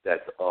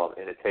that's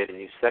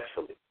entertaining you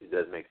sexually? It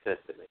doesn't make sense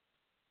to me.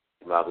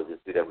 You might as well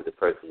just do that with the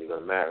person you're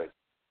going to marry.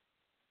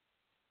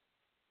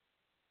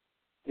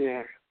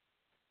 Yeah,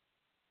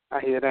 I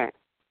hear that.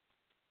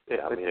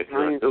 Yeah, I mean, if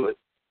you're going to do it,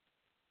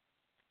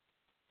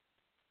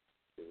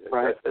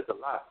 right. That's a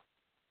lot.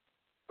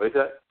 What is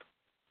that?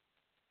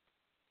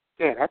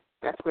 Yeah,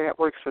 that's where that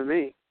works for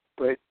me.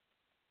 But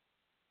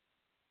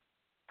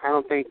I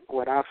don't think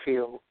what I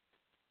feel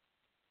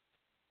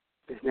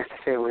is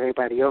necessarily what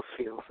everybody else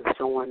feels. If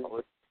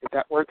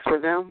that works for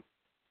them,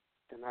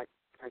 then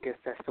I guess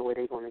that's the way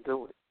they're going to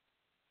do it.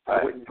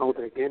 Right. I wouldn't hold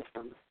it against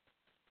them.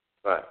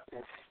 Right. Yeah.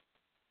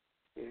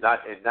 Not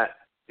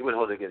you wouldn't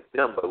hold it against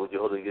them, but would you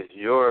hold it against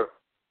your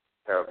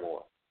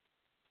paramour?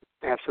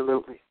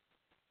 Absolutely.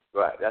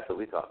 Right. That's what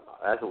we're talking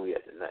about. That's what we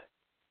at tonight.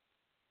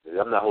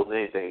 I'm not holding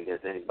anything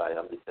against anybody.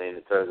 I'm just saying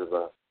in terms of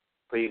a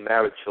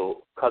premarital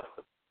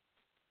custom,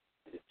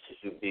 should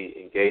you be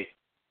engaged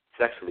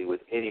sexually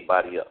with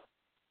anybody else?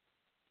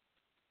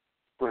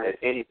 Right. At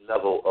any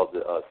level of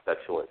the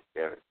sexual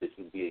experience, should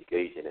you be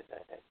engaging in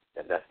that?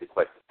 And that's the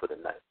question for the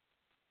night.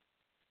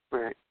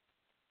 Right.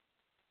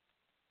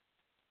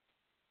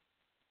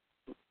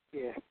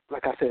 Yeah,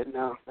 like I said,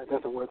 no, that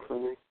doesn't work for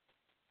me.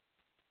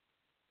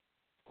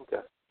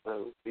 Okay.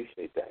 I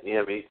appreciate that. You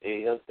have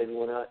any other thing you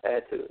want to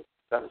add to the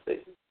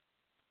conversation?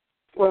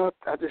 Well,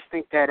 I just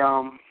think that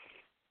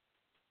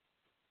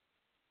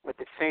what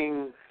the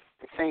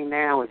saying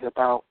now is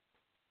about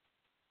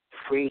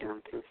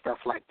freedom and stuff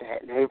like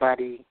that, and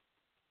everybody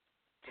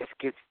just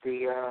gets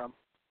the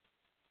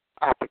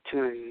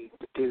opportunity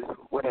to do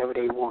whatever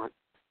they want,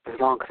 as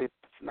long as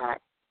it's not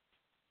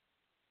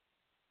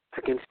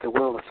against the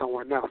will of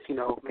someone else,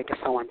 making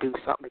someone do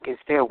something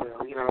against their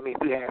will. You know what I mean?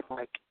 We have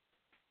like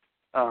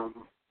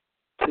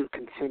two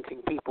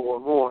consenting people or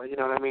more, you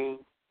know what I mean?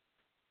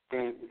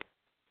 Then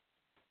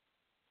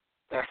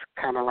that's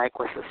kind of like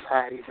what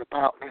society's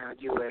about now.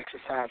 You are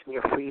exercising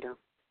your freedom.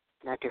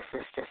 And I guess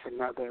that's just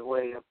another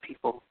way of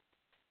people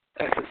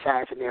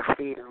exercising their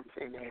freedoms,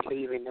 and they're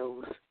leaving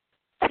those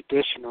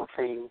traditional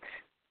things,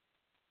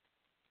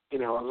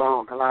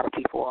 alone. A lot of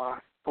people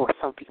are, or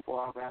some people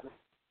are, rather.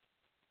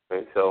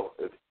 Okay, so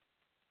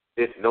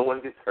if no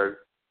one gets hurt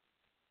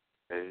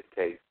in this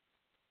case,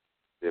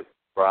 the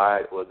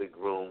bride or the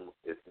groom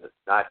is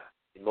not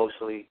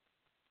emotionally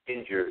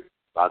injured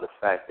by the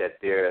fact that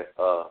their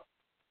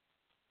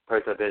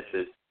person of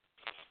interest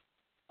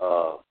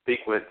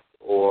frequent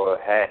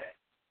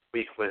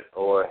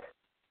or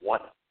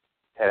once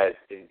has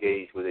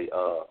engaged with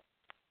a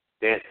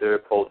dancer,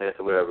 pole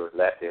dancer, whatever,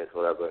 lap dance,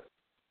 whatever.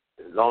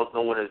 As long as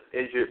no one is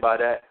injured by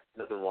that,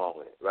 nothing wrong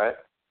with it, right?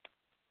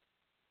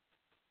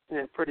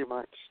 Yeah, pretty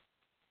much.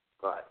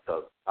 Right.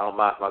 So I don't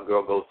mind if my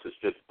girl goes to a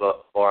strip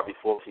bar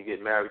before she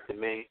gets married to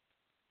me.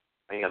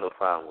 I ain't got no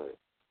problem with it.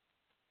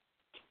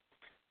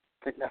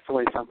 I think that's the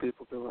way some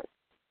people do it.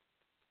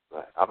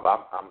 Right.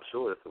 I'm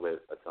sure that's the way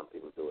that some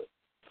people do it.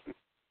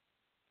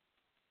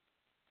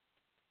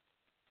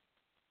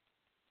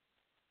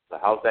 So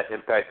how's that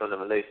impact on the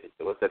relationship?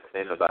 What's that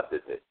saying about the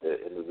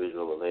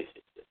individual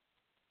relationship?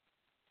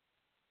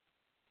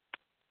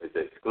 Is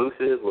it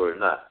exclusive or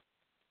not?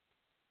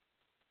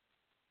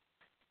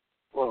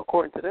 Well,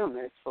 according to them,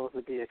 they're supposed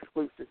to be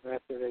exclusive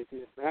after they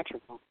do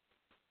matrimony.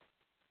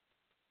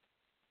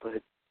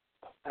 But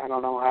I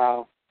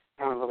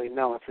don't really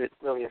know if it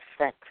really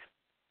affects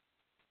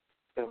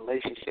the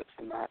relationships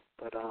or not.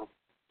 But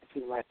it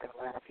seems like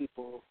a lot of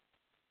people,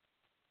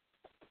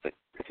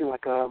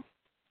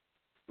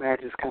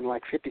 marriage is kind of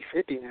like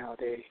 50-50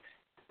 nowadays.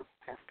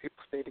 Half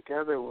people stay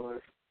together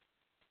or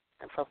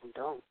half of them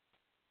don't.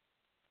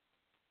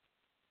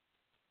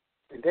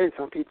 And then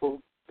some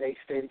people, they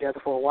stay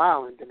together for a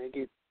while and then they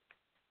get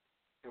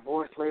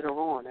divorced later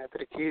on after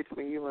the kids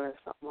leave or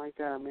something like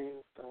that. I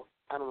mean, so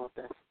I don't know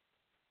if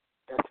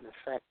that's an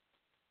effect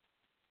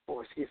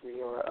or a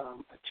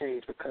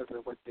change because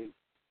of what them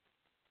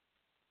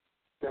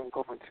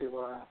going to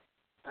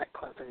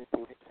nightclubs or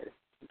anything like that.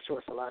 I'm sure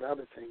it's a lot of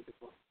other things as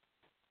well.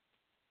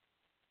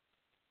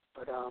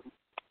 But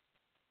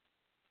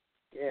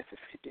yeah, it's a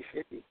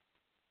 50-50 as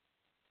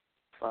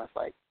far as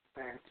like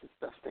marriage and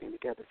stuff staying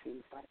together.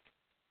 Seems like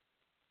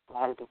a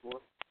lot of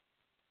divorce.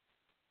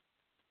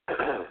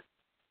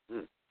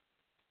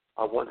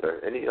 I wonder,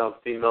 any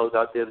females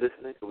out there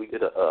listening? Can we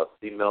get a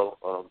female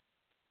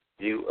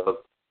view of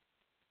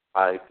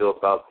how they feel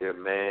about their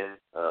man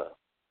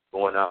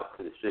going out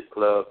to the strip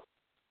club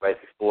right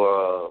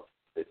before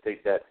they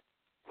take that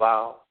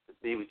vow to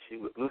be with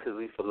you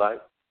exclusively for life?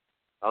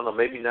 I don't know.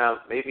 Maybe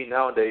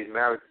nowadays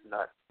marriage is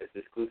not as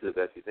exclusive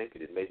as you think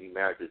it is. Maybe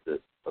marriage is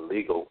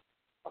illegal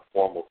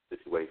formal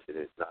situation.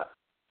 It's not,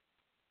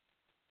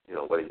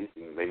 what it used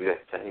to be. Maybe that's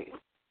changed.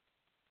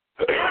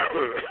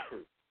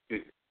 Excuse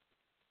me.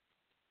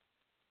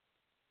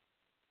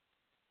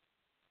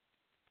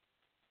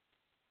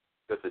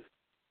 Because the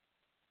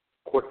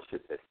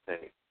courtship has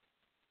changed.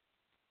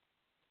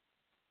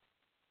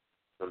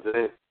 You know what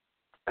I'm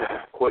saying?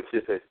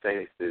 Courtship has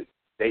changed to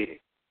dating.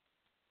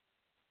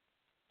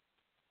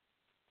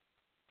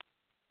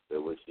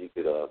 So when she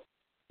could,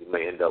 you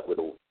may end up with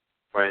a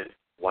friend,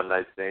 one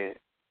night stand,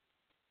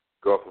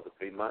 girlfriend for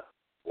 3 months,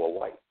 or a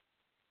wife.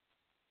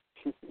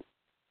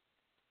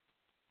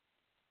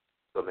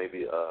 So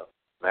maybe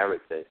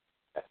marriage has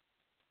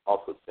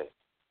also changed.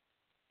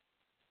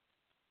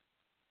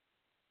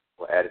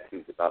 Or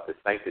attitudes about the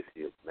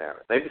sanctity of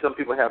marriage. Maybe some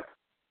people have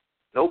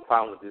no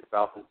problem with their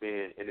spouses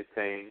being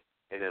entertained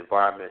in an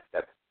environment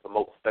that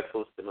promotes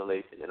sexual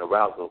stimulation and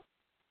arousal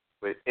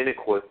when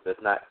intercourse does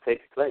not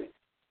take place.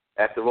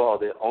 After all,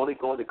 they're only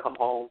going to come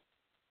home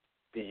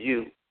to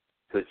you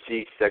to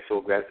achieve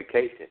sexual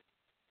gratification.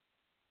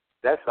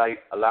 That's like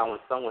allowing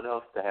someone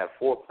else to have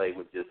foreplay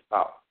with your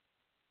spouse.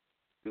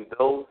 Do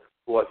those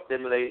who are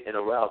stimulated and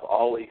aroused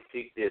always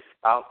seek their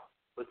spouse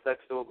for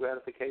sexual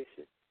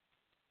gratification?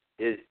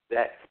 Is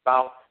that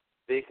spouse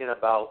thinking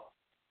about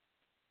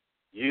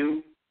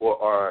you,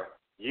 or are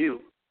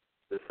you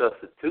the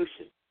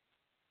substitution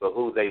for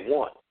who they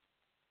want,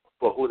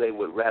 for who they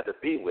would rather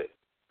be with?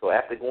 So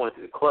after going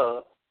to the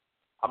club,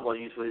 I'm going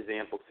to use for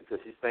example because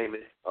she's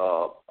famous.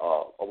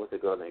 What's the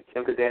girl named?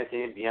 Kim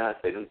Kardashian,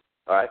 Beyonce.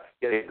 All right,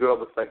 get a girl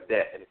looks like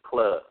that in the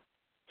club.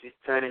 She's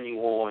turning you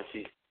on.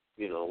 She's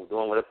doing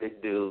whatever they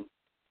do,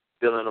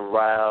 feeling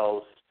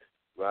aroused,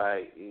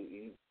 right?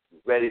 You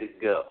ready to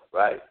go,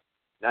 right?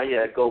 Now you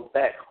got to go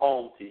back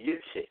home to your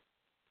chick.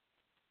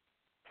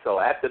 So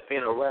after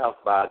being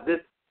aroused by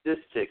this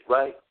chick,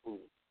 right?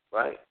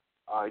 Right?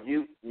 Are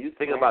you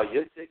thinking about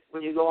your chick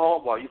when you go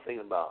home, or are you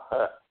thinking about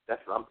her?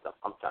 That's what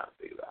I'm trying to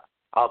figure out.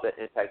 How that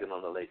impacted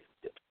on the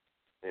relationship.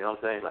 You know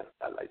what I'm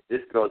saying? Like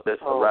this girl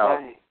just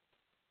aroused me.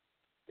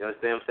 You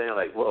understand what I'm saying?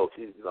 Like, whoa,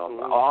 she's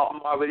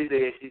I'm already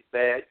there. She's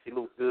bad. She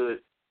looks good.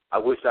 I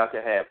wish I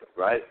could have her,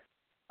 right?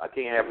 I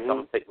can't have her. So I'm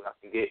gonna take what I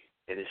can get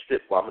in the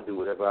strip bar. I'm gonna do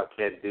whatever I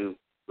can do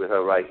with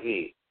her right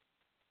here.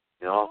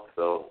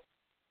 So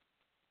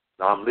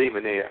now I'm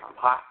leaving there. I'm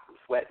hot. I'm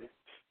sweating.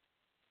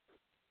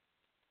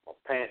 My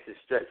pants is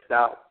stretched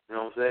out. You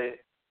know what I'm saying?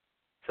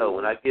 So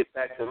when I get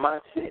back to my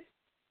chick,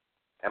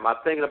 am I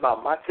thinking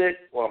about my chick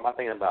or am I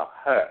thinking about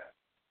her?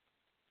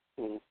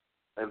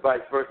 And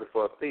vice versa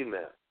for a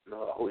female.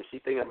 Is she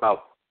thinking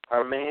about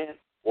her man,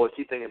 or is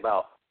she thinking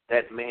about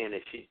that man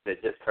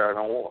that just turned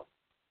her on?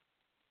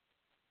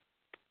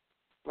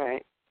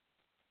 Right.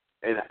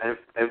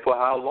 And for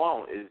how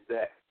long is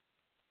that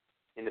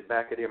in the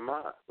back of their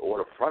mind or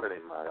the front of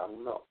their mind? I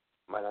don't know.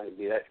 Might not even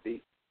be that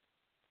deep.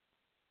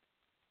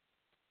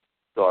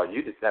 So are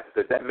you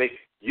because that makes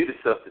you the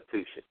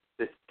substitution.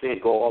 You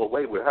can't go all the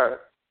way with her.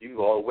 You can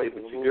go all the way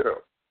with your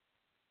girl.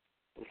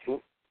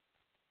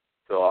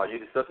 So are you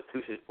the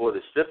substitution for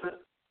the stripper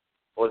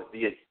or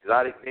the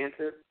exotic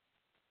dancer,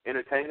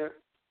 entertainer?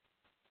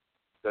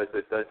 Does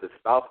the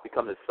spouse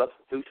become the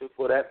substitution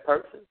for that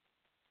person?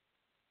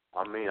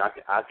 I mean,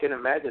 I can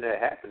imagine that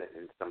happening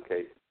in some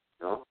cases,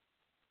 Because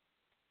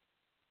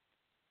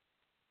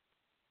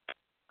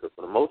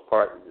for the most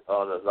part, a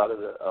lot of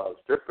the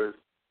strippers,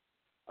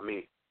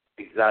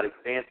 exotic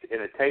dance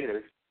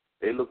entertainers,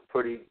 they look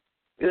pretty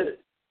good.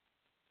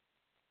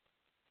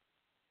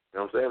 You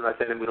know what I'm saying? I'm not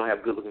saying that we don't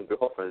have good-looking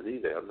girlfriends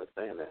either. I'm not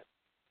saying that.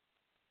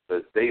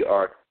 But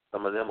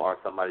some of them are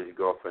somebody's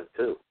girlfriend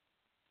too.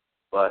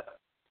 But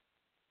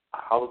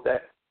how does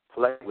that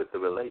play with the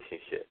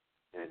relationship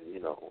and,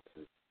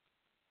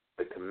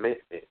 the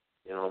commitment?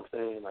 You know what I'm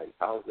saying? Like,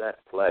 how does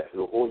that play?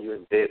 Who are you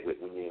in bed with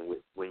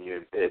when you're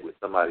in bed with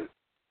somebody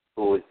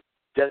who is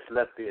just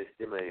left being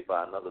stimulated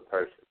by another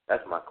person?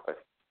 That's my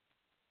question.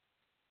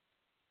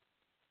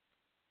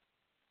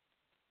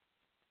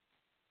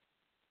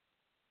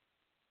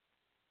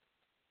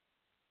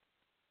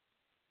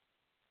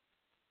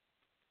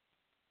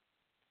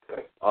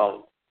 Okay.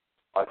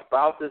 Are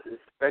spouses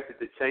expected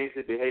to change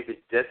their behavior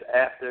just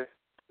after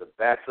the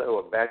bachelor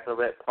or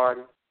bachelorette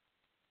party?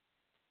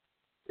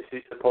 Is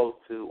she supposed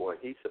to, or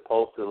he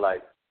supposed to,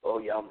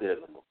 I'm dead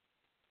no more,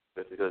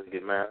 just because you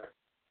get married?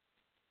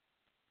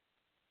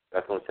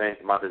 That's going to change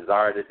my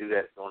desire to do that.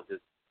 It's going to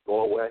just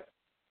go away.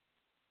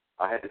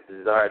 I had this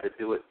desire to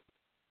do it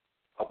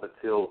up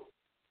until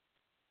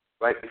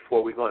right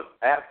before we going.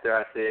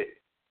 After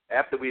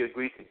we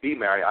agreed to be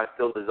married, I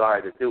still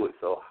desired to do it.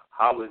 So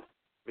how was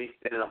me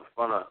standing up in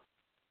front of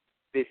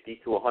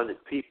 50 to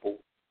 100 people,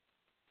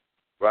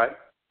 right?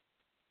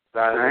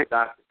 Signing a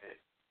document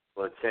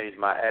will change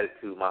my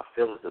attitude, my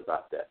feelings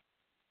about that.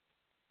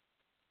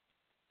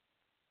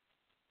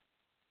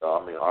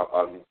 So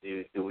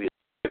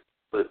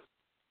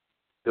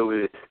do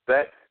we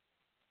expect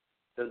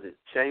them to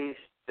change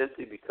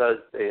simply because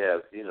they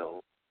have,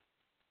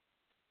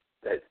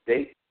 that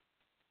date?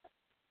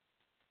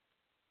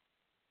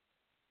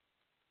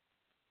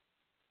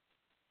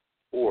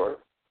 Or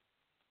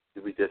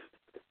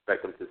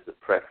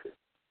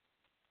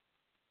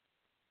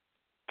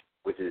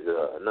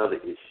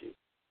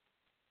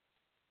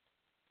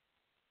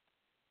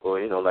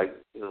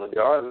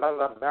there are a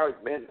lot of married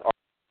men are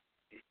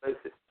in these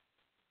places.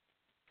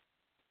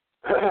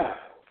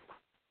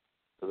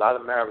 A lot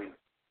of married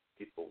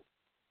people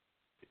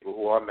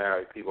who are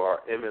married, people are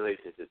in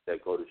relationships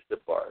that go to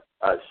strip bars.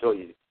 I assure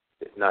you,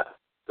 it's not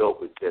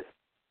filled with just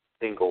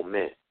single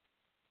men,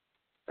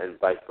 and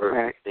vice versa,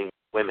 right. single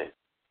women.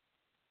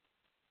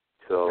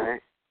 So,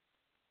 right.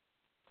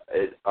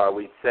 Are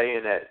we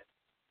saying that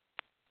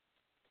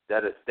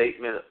a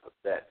statement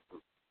that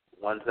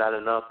one's not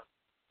enough?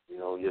 You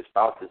know, your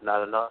spouse is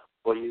not enough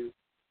for you.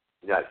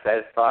 You're not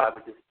satisfied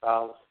with your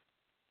spouse.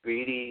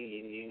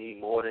 Greedy. You need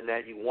more than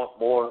that. You want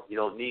more. You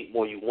don't need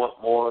more. You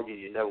want more.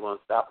 You're never going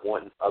to stop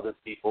wanting other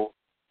people.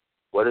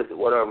 What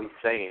are we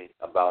saying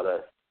about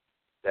us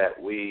that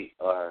we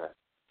are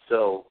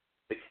so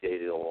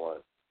fixated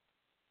on,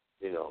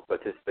 you know,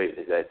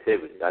 participating in this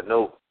activity? I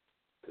know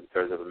in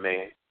terms of a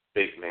man,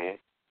 big man,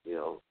 you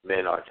know,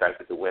 men are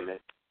attracted to women.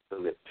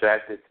 So they're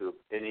attracted to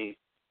any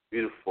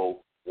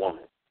beautiful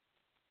woman.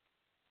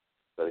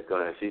 So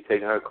if she's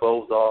taking her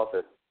clothes off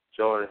and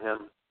showing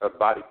him her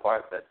body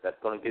parts,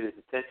 that's going to get his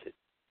attention,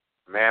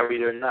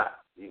 married or not.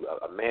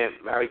 A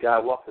married guy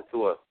walks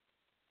into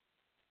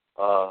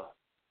a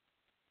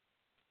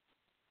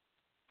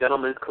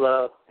gentleman's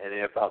club, and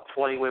there are about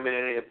 20 women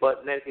in there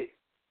butt naked.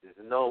 There's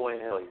no way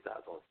in hell he's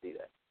not going to see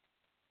that.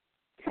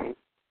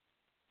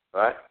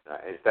 Right?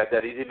 In fact,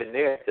 that he's even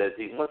there says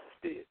he wants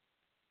to see it.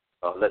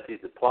 Unless he's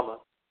a plumber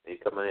and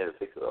he's coming in to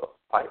fix a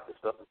pipe or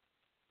something.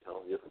 You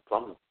know, just a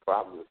plumbing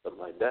problem or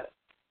something like that.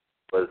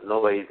 But there's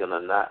no way he's going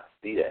to not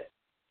see that.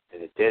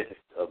 And the chances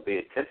of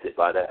being tempted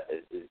by that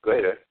is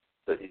greater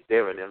because he's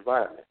there in the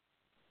environment.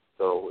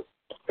 So,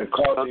 and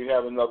Carlton, you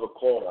have another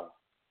caller.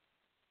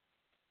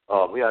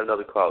 We got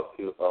another caller.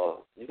 You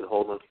can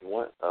hold on if you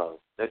want.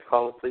 Next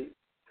caller, please.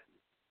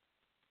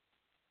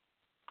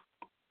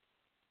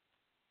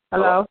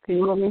 Hello, can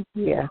you hear me?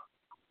 Yeah.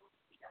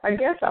 I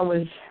guess I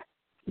was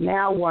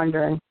now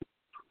wondering,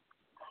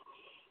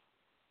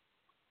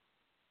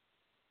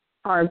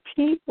 are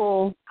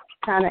people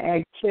kind of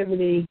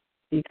activity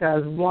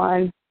because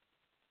one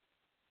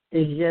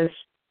is just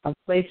a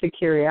place of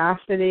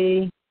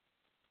curiosity,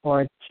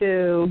 or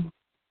two,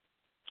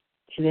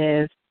 it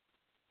is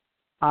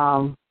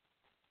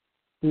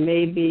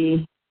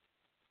maybe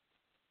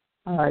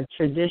a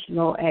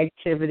traditional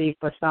activity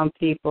for some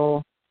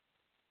people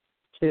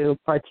to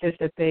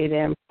participate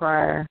in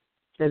prior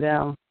to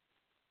them,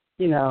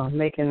 you know,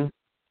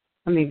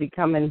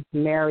 becoming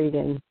married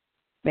and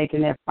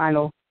making that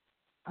final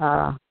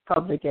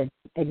public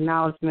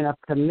acknowledgement of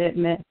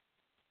commitment?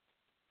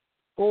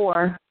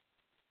 Or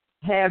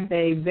have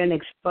they been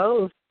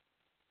exposed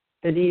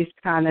to these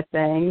kind of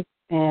things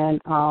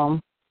and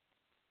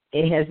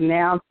it has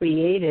now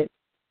created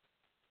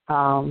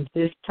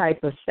this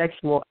type of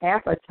sexual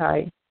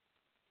appetite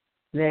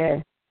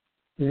that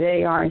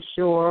they aren't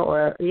sure,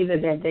 or either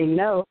that they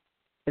know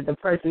that the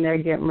person they're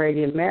getting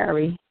ready to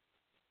marry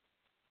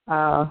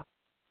will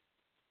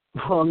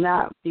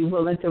not be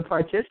willing to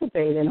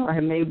participate in,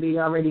 or maybe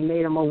already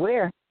made them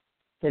aware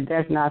that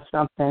that's not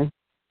something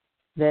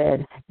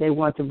that they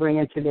want to bring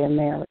into their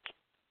marriage.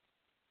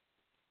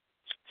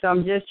 So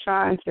I'm just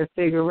trying to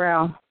figure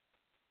out,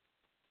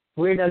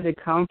 where does it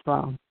come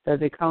from?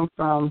 Does it come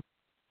from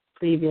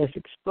previous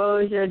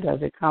exposure?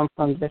 Does it come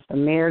from just a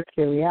mere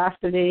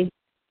curiosity?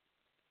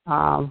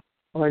 Or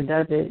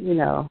does it, you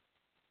know,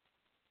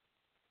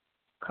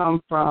 come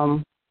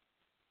from,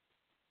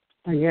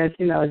 I guess,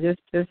 you know,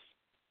 just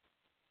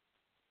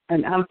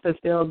an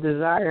unfulfilled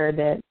desire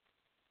that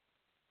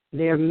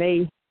there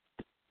may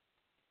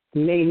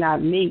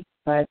not meet,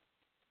 but,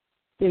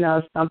 you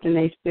know, something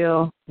they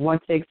still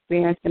want to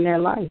experience in their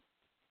life?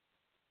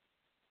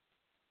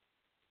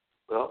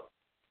 Well,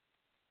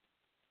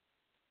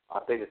 I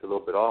think it's a little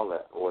bit all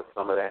that, or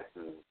some of that,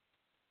 and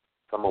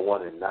some of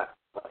one and not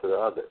to the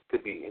other. It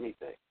could be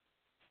anything.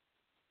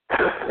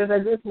 Because I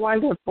just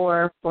wonder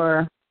for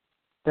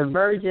the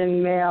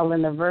virgin male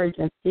and the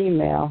virgin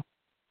female,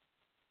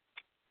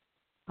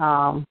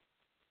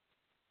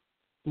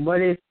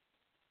 what is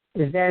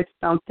that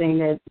something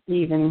that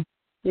even,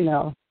 you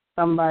know,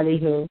 somebody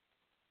who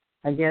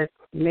I guess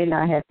may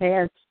not have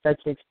had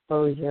such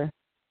exposure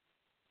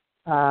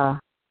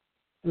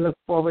look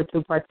forward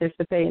to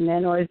participating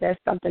in, or is that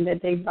something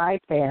that they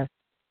bypass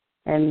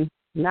and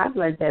not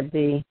let that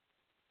be,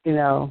 you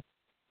know,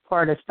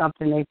 part of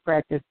something they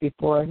practice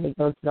before they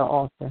go to the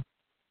altar?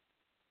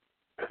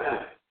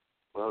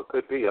 Well, it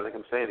could be. I think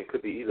I'm saying it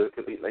could be either. It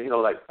could be, you know,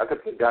 like I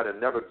could be a guy that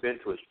never been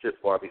to a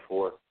strip bar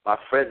before. My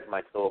friends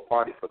might throw a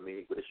party for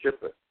me with a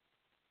stripper.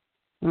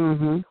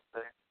 Mm-hmm.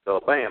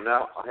 So, bam,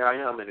 now here I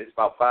am, and there's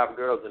about 5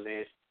 girls in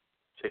there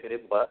shaking their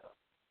butt,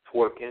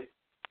 twerking,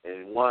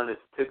 and one is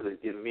particularly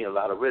giving me a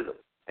lot of rhythm.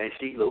 And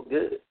she look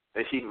good.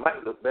 And she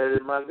might look better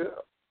than my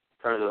girl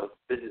in terms of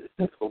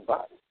physical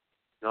body.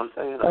 You know what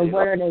I'm saying? So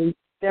what are they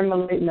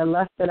stimulating, the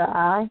lust of the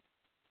eye?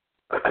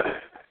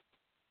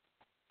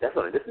 This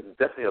is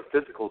definitely a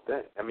physical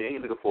thing. I mean,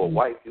 you're looking for a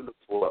wife, you're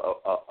looking for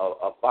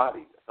a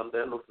body, something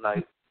that looks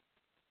nice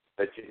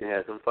that you can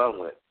have some fun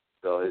with.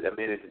 So, I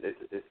mean,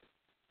 it's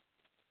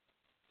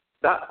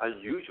not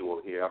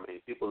unusual here. I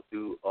mean, people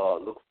do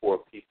look for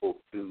people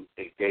to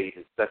engage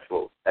in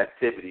sexual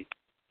activity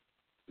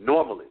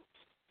normally,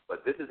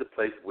 but this is a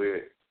place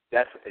where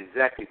that's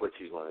exactly what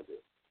you're going to do.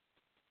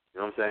 You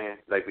know what I'm saying?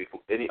 Like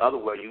any other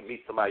way, you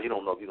meet somebody, you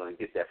don't know if you're going to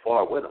get that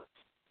far with them.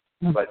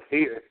 Mm-hmm. But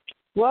here,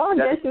 well, I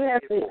guess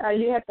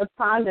you have to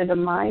ponder the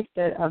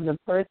mindset of the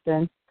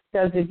person,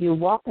 because if you're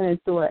walking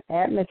into an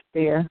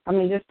atmosphere, I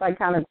mean, just like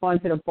kind of going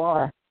to the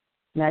bar.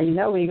 Now, you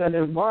know, when you go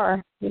to the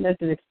bar, you know,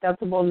 it's an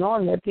acceptable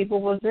norm that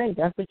people will drink.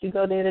 That's what you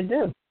go there to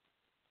do.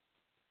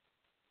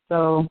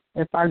 So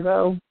if I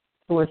go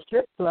to a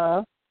strip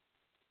club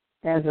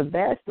as a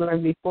bachelor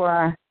before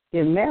I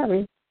get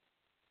married,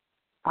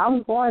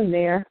 I'm going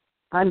there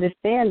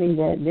understanding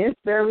that it's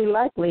very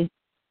likely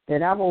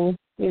that I will,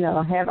 you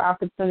know, have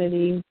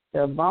opportunities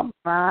to bump,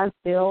 grind,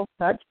 still,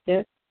 touch,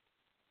 tip,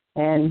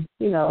 and,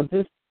 you know,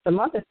 do some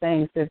other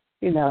things if,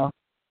 you know,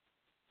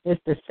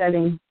 it's the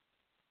setting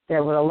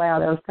that would allow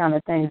those kind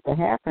of things to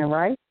happen,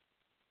 right?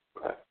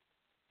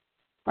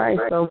 Right.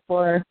 So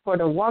for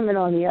the woman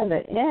on the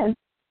other end,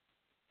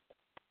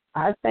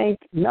 I think,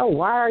 no,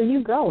 why are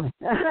you going?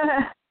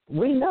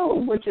 We know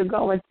what you're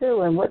going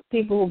to and what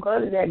people who go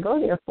to that go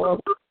there for.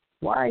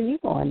 Why are you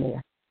going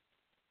there?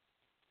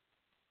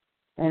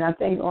 And I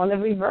think on the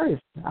reverse,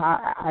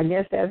 I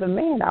guess as a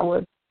man, I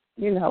would,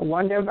 you know,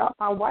 wonder about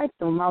my wife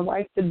or my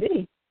wife to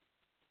be,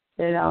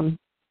 that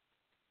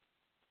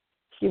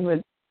she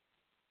would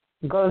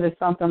go to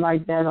something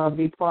like that or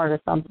be part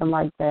of something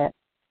like that.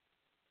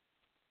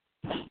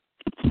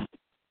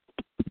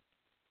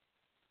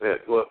 Yeah,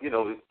 well, you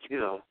know,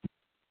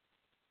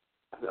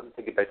 I'm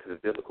thinking back to the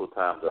biblical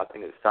times. I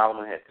think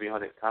Solomon had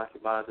 300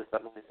 concubines or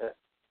something like that.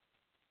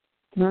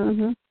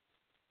 Mhm.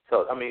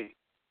 So I mean,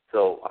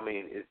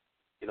 it's,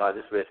 you know, I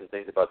just read some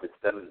things about the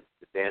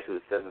dance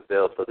with the seven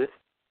bells. So this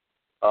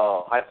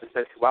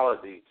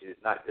hypersexuality is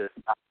not just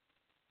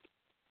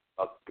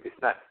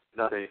it's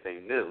not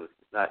anything new.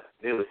 It's not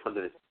new. It's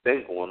something that's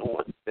been going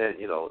on. Then,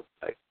 you know,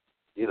 like,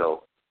 you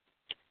know.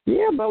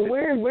 Yeah, but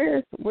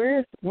where's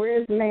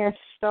man's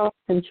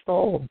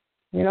self-control?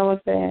 You know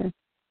what I'm saying?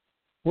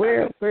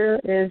 Where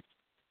is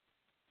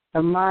the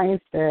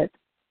mindset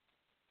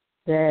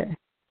that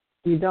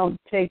you don't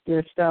take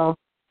yourself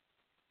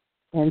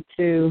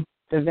into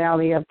the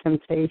valley of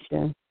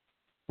temptation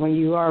when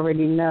you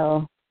already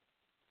know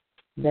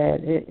that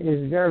it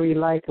is very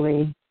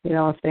likely, you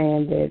know what I'm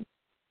saying, that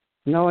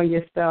knowing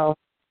yourself,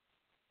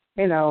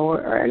 you know,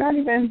 or not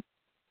even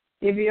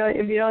if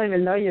you don't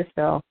even know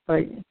yourself, but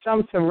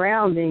some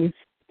surroundings,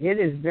 it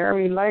is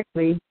very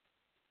likely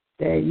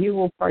that you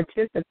will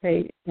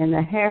participate in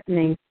the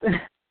happenings.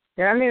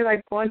 I mean,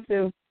 like going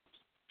to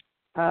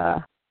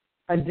a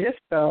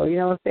disco, you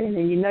know what I'm saying,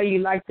 and you know you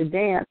like to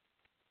dance,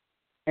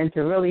 and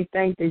to really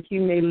think that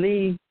you may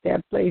leave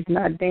that place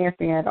not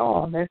dancing at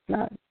all, that's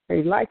not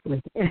very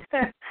likely.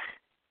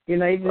 You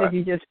know, even if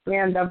you just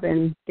stand up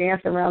and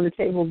dance around the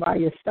table by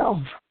yourself,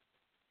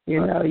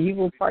 you know, you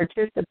will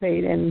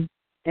participate in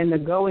the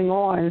going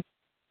on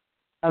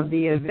of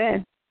the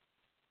event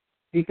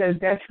because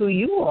that's who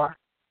you are.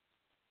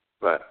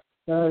 Right.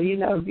 So, you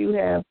know, if you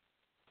have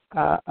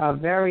a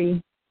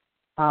very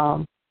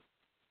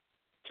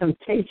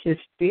temptatious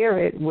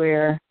spirit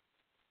where,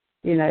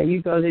 you know,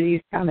 you go to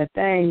these kind of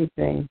things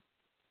and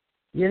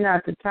you're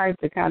not the type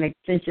to kind of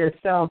distance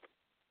yourself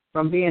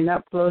from being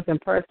up close and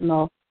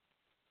personal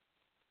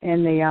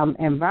in the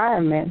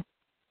environment,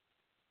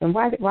 then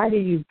why do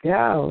you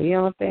go? You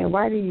know what I'm saying?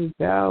 Why do you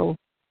go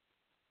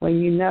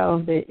when you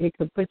know that it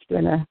could put you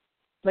in a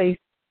place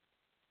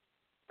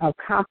of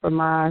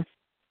compromise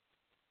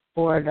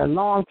for the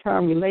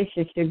long-term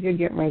relationship you're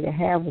getting ready to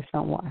have with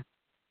someone?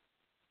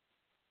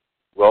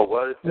 Well,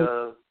 what if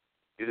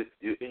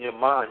you in your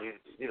mind,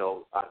 you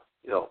know,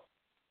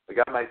 the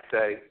guy might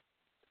say,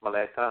 "It's my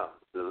last time,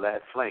 the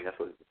last fling." That's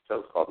what the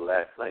show's called, the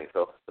last fling.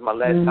 So it's my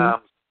last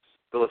time.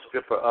 Fill a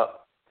stripper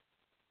up,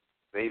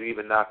 maybe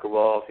even knock her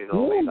off. You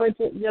know.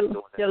 Yeah,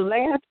 but your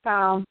last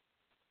time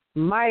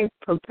might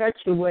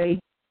perpetuate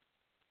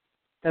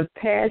the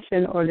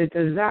passion or the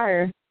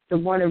desire to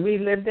want to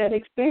relive that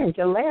experience.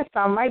 Your last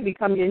time might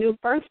become your new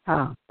first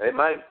time. It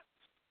might.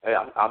 Hey,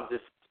 I'm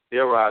just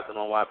theorizing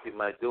on why people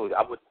might do it.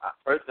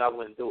 Personally, I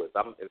wouldn't do it.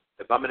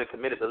 If I'm in a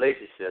committed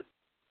relationship,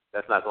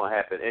 that's not going to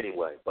happen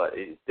anyway. But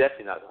it's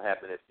definitely not going to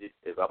happen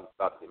if I'm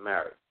about to get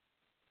married.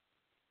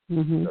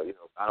 Mm-hmm. So, you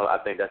know, I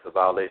think that's a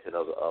violation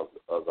of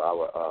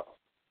our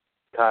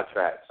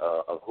contract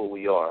of who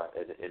we are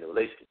in a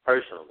relationship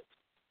personally.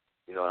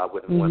 You know, and I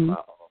wouldn't want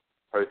my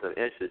personal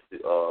interest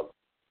to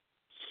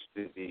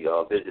be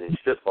visiting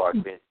strip bars,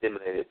 being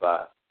stimulated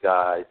by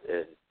guys,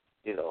 and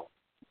you know,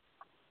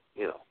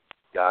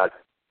 guys.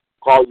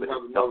 Call. We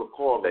have another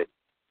call.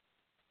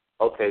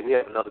 Okay, we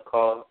have another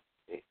call.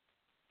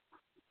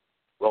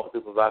 Welcome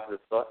to Provocative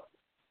Thought.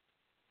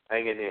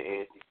 Hang in there,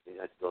 Angie.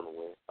 I just don't know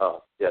where.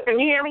 Oh, yes. Can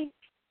you hear me?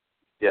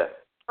 Yes.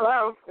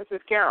 Hello, this is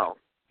Carol.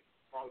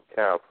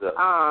 Carol, what's up?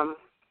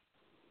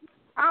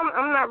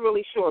 I'm not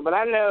really sure, but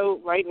I know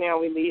right now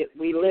we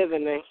live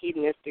in a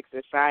hedonistic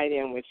society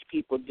in which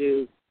people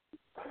do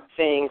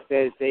things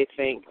that they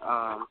think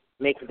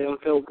make them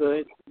feel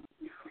good.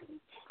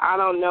 I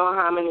don't know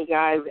how many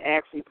guys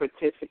actually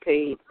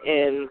participate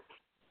in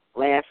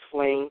last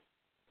fling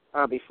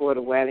before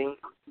the wedding,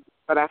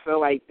 but I feel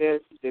like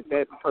that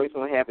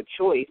person will have a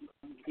choice.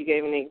 You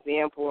gave an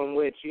example in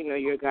which,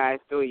 your guys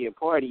throw your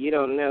party. You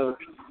don't know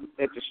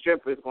that the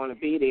stripper is going to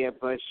be there,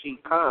 but she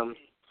comes.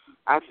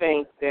 I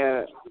think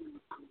that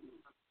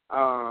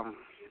a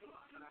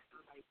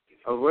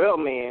real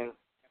man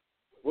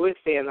would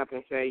stand up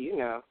and say,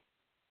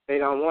 they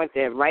don't want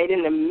that. Right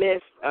in the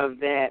midst of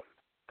that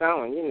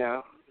going,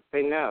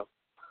 say no.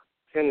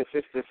 Send the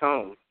sisters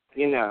home,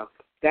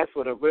 That's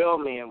what a real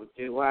man would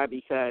do. Why?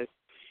 Because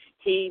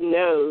he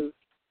knows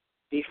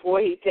before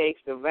he takes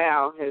the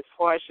vow, his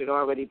heart should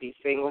already be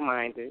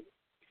single-minded.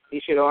 He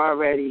should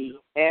already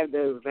have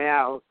those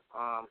vows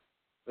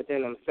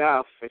within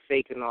himself,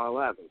 forsaking all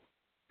others.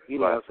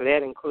 So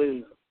that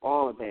includes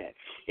all of that.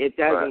 It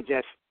doesn't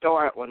just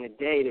start on the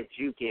day that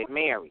you get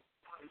married.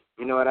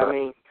 You know what I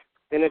mean?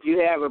 Then if you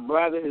have a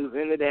brother who's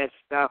into that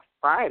stuff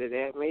prior to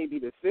that, maybe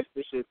the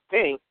sister should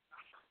think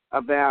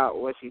about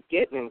what she's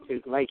getting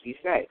into. Like you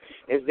say,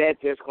 is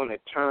that just going to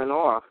turn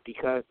off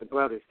because the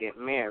brothers get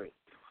married?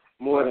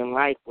 More than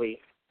likely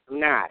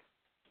not,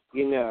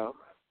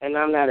 And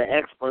I'm not an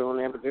expert on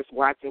that, but just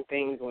watching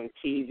things on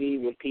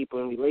TV with people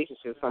in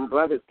relationships, some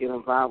brothers get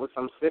involved with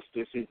some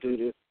sisters who do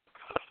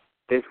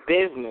this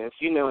business,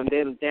 and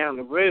then down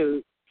the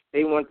road,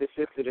 they want the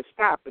sister to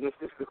stop, and the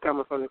sister's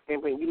coming from the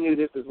standpoint, you knew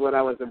this is what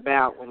I was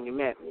about when you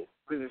met me.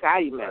 This is how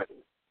you met me.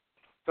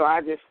 So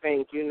I just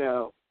think,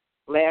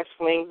 last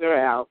flings are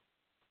out,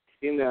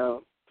 and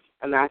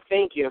I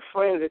think your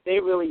friends, if they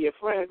really your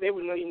friends, they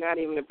would know you're not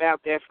even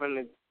about that from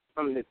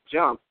the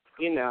jump,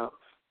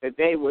 that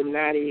they would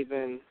not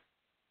even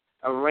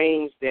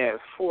arrange that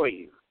for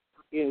you,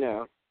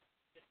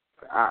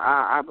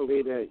 I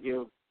believe that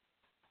you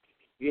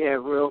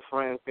have real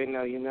friends. They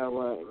know,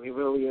 what, you're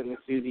really in the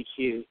Susie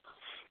Q,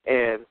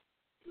 and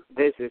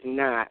this is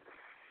not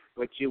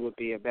what you would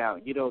be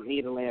about. You don't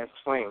need a last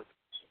fling,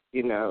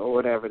 or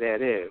whatever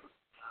that is.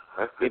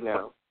 That's good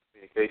point.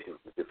 Communication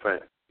with your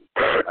friends.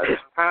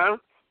 Huh?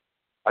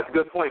 That's a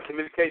good point.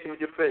 Communication with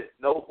your friends.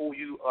 Know who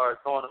you are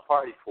throwing a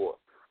party for.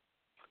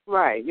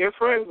 Right. Your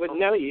friends would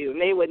know you,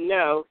 and they would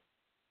know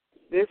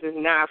this is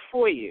not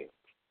for you,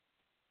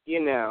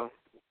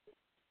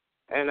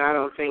 And I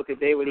don't think that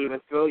they would even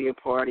throw your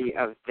party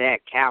of that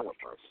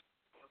caliber.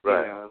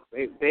 Right.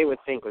 They would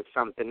think of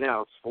something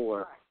else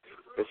for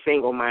the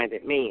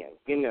single-minded man,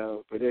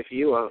 But if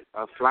you're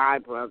a fly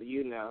brother,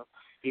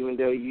 even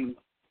though you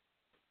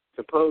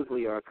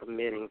supposedly are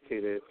committing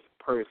to this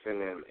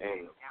person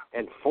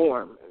and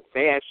form and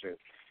fashion,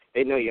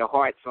 they know your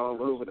heart's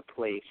all over the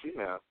place,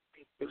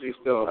 If you're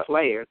still a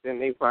player, then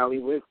they probably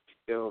would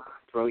still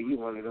throw you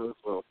one of those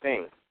little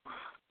things.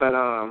 But,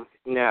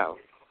 no.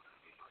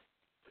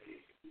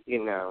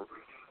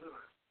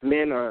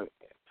 Men are,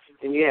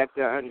 and you have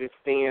to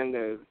understand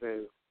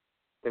the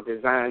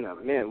design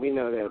of men. We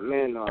know that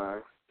men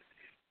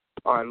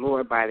are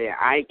lured by their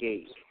eye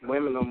gate.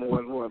 Women are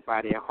more lured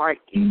by their heart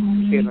gate.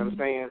 You see what I'm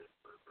saying?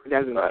 It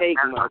doesn't take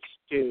much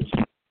to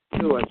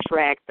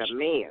attract a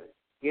man,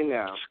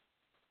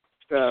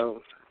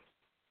 So,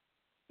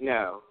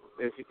 no.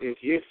 If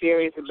you're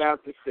serious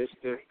about the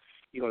sister,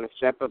 you're going to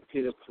step up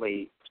to the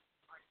plate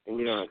and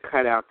you're going to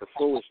cut out the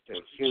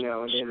foolishness, and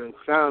then in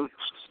some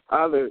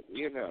other,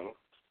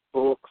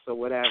 books or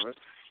whatever,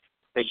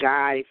 the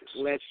guy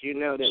lets you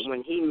know that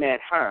when he met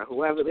her,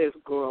 whoever this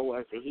girl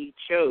was that he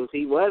chose,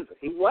 he was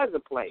a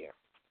player.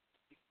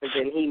 But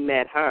then he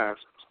met her,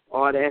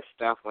 all that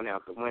stuff went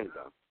out the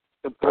window.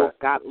 The book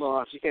got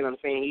lost. You see what I'm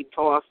saying? He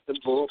tossed the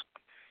book,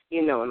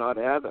 and all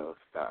the other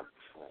stuff.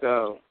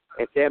 So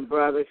if that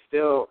brother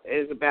still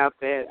is about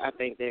that, I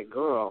think that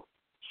girl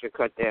should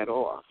cut that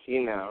off,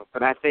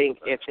 But I think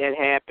if that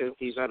happens,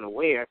 he's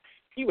unaware,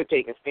 he would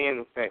take a stand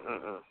and say,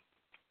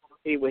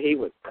 He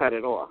would cut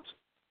it off,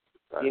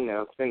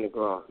 send the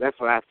girl. That's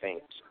what I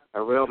think.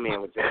 A real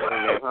man would just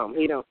send that home.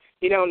 He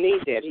don't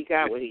need that. He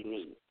got what he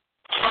needs.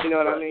 You know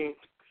what I mean?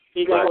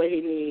 He got what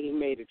he needs. He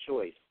made a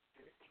choice.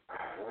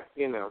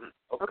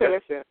 Okay,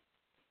 that's it.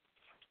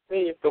 See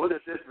you. So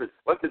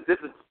what's the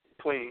difference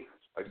between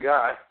a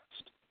guy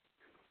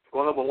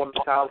going up a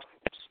woman's house,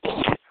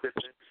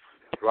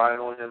 riding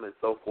on him and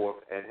so forth,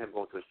 and him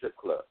going to a strip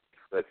club?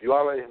 But if you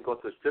already him going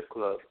to a strip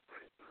club,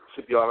 it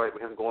should be all right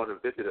with him going to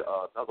visit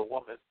another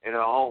woman in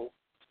her home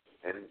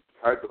and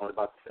her doing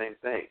about the same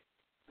thing.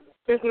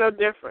 There's no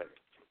difference.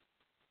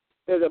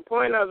 The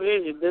point of it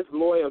is you're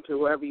disloyal to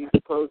whoever you're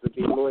supposed to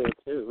be loyal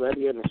to, whether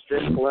you're in a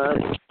strip club,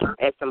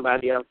 at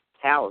somebody else's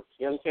house.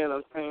 You understand what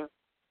I'm saying?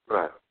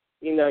 Right.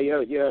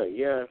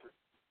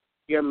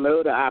 Your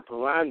mode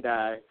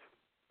operandi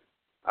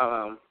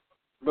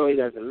really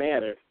doesn't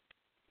matter.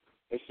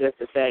 It's just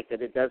the fact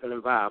that it doesn't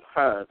involve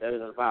her, that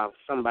it involves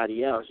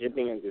somebody else. You're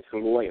being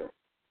disloyal,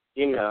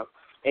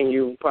 and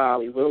you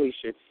probably really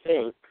should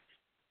think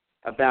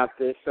about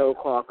this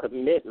so-called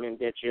commitment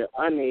that you're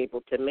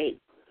unable to make.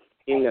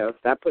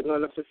 Stop putting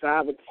on a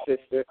facade with the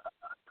sister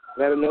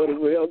Let them know the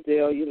real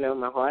deal. You know,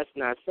 my heart's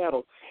not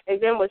settled.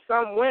 And then with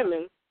some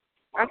women,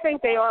 I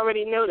think they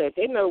already know that.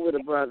 They know where the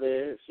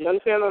brother is. You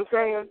understand what I'm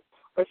saying?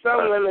 But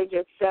some women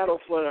just settle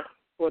for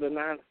the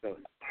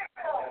nonsense.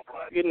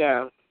 You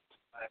know,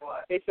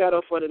 they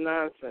settle for the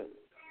nonsense.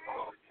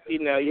 You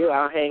know, you're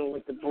out hanging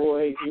with the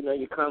boys. You know,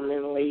 you're coming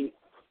in late.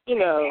 You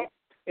know,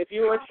 if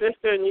you're a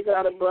sister and you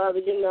got a brother,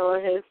 you know,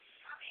 and his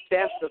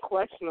steps are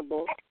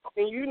questionable,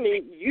 then you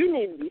need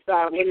to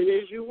decide what it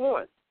is you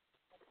want.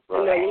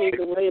 You know, you need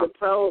to weigh the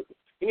pros.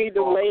 You need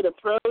to weigh the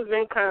pros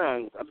and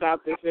cons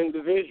about this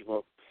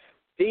individual.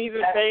 These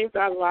are things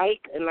I like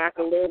and I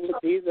can live with.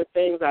 These are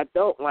things I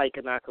don't like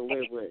and I can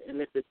live with.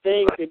 And if the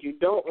things that you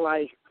don't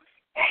like,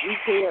 you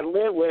can't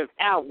live with,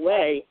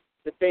 outweigh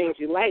the things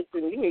you like,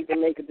 then you need to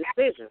make a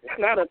decision. It's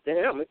not up to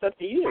him. It's up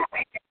to you.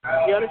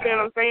 You understand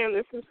what I'm saying?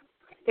 This is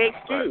takes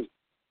two.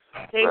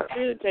 Takes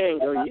two to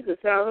tango. You can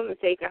tell him to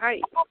take a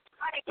hike.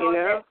 You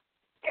know?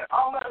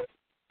 All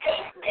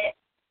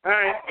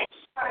right.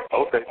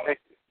 Okay, thank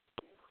you.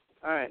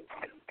 All right.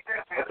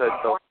 Okay,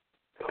 so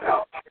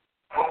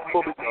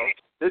before we go,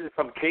 this is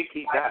from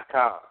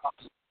Kiki.com.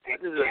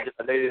 This is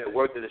a lady that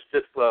worked in a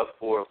strip club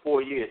for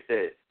 4 years.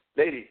 Said,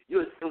 ladies,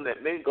 you assume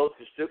that men go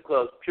to strip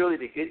clubs purely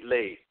to get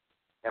laid.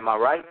 Am I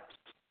right?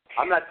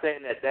 I'm not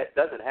saying that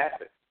doesn't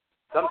happen.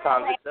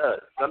 Sometimes it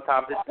does.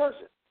 Sometimes it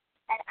doesn't.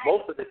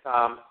 Most of the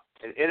time,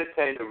 an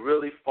entertainer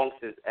really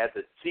functions as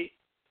a cheap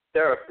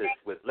therapist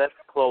with less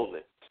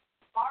clothing.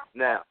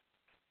 Now,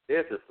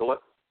 here's the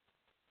thought.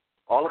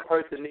 All a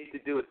person needs to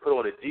do is put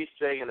on a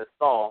G-string and a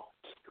song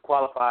to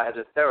qualify as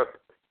a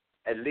therapist,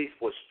 at least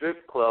for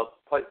strip club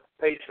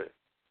patrons.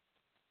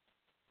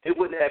 It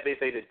wouldn't have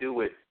anything to do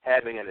with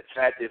having an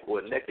attractive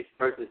or naked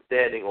person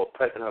standing or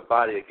pressing her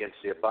body against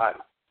their body.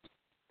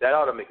 That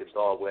ought to make a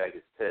dog wag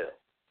its tail.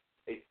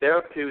 A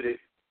therapeutic,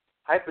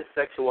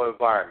 hypersexual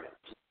environment,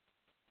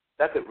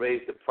 that could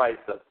raise the price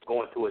of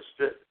going to a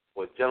strip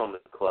or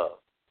gentleman's club,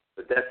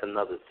 but that's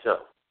another show.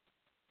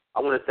 I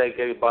want to thank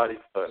everybody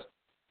for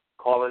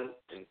calling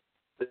and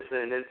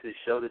listening into the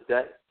show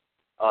today.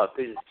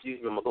 Please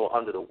excuse me, I'm a little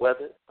under the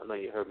weather. I know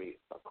you heard me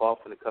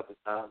coughing a couple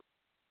of times.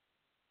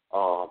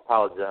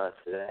 Apologize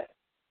for that.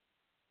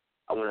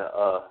 I want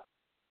to,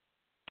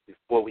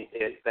 before we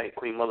end, thank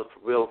Queen Mother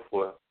for real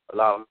for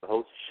allowing me to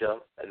host the show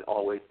and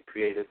always be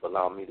creative,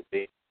 allowing me to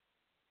be.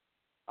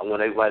 I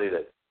want everybody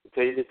to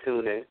continue to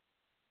tune in.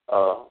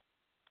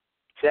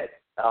 Check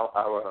out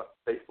our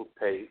Facebook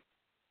page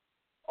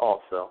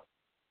also.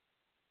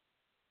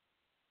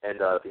 And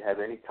if you have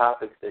any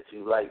topics that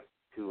you'd like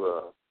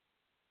to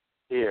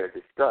hear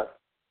discussed,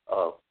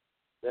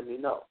 let me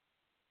know.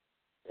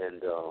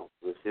 And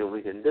we'll see what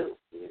we can do.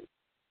 We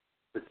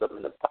put something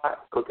in the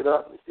pot, cook it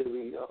up, and see what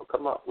we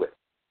come up with.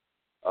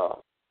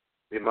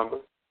 Remember,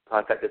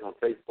 contact us on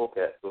Facebook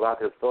at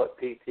Provocative Thought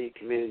PT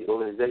Community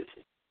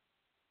Organization.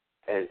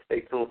 And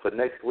stay tuned for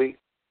next week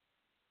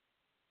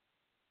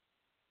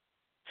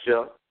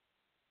show.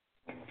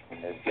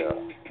 And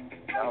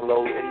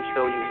download any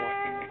show you want.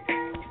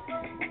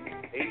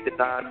 8 to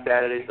 9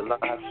 Saturdays, a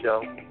live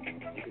show.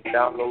 You can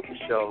download the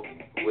show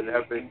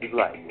whenever you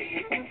like.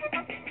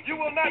 You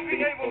will not be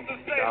able to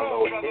stay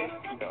home, brother.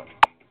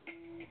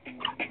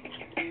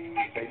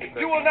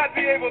 You will not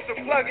be able to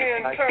plug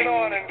in, turn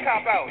on, and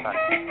cop out.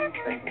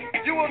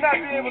 You will not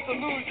be able to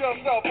lose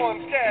yourself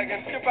on Skag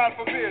and skip out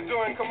for beer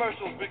during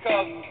commercials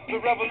because the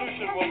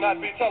revolution will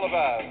not be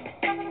televised.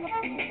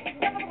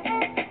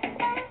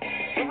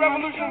 The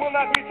revolution will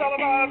not be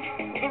televised.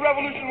 The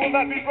revolution will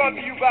not be brought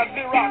to you by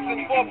Xerox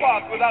in 4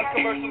 parts without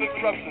commercial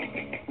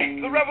interruptions.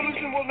 The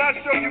revolution will not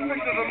show you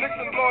pictures of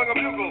Nixon blowing a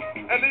bugle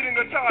and leading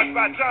a charge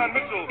by John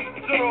Mitchell,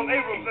 General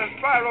Abrams, and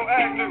Spyro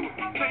Agnew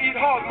to eat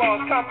hog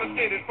maws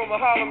confiscated from a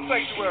Harlem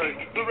sanctuary.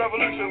 The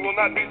revolution will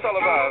not be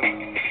televised.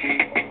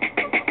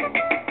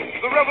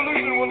 The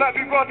revolution will not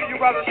be brought to you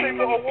by the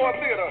Schaefer Award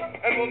Theater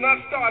and will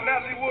not star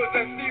Natalie Woods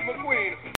and Steve McQueen.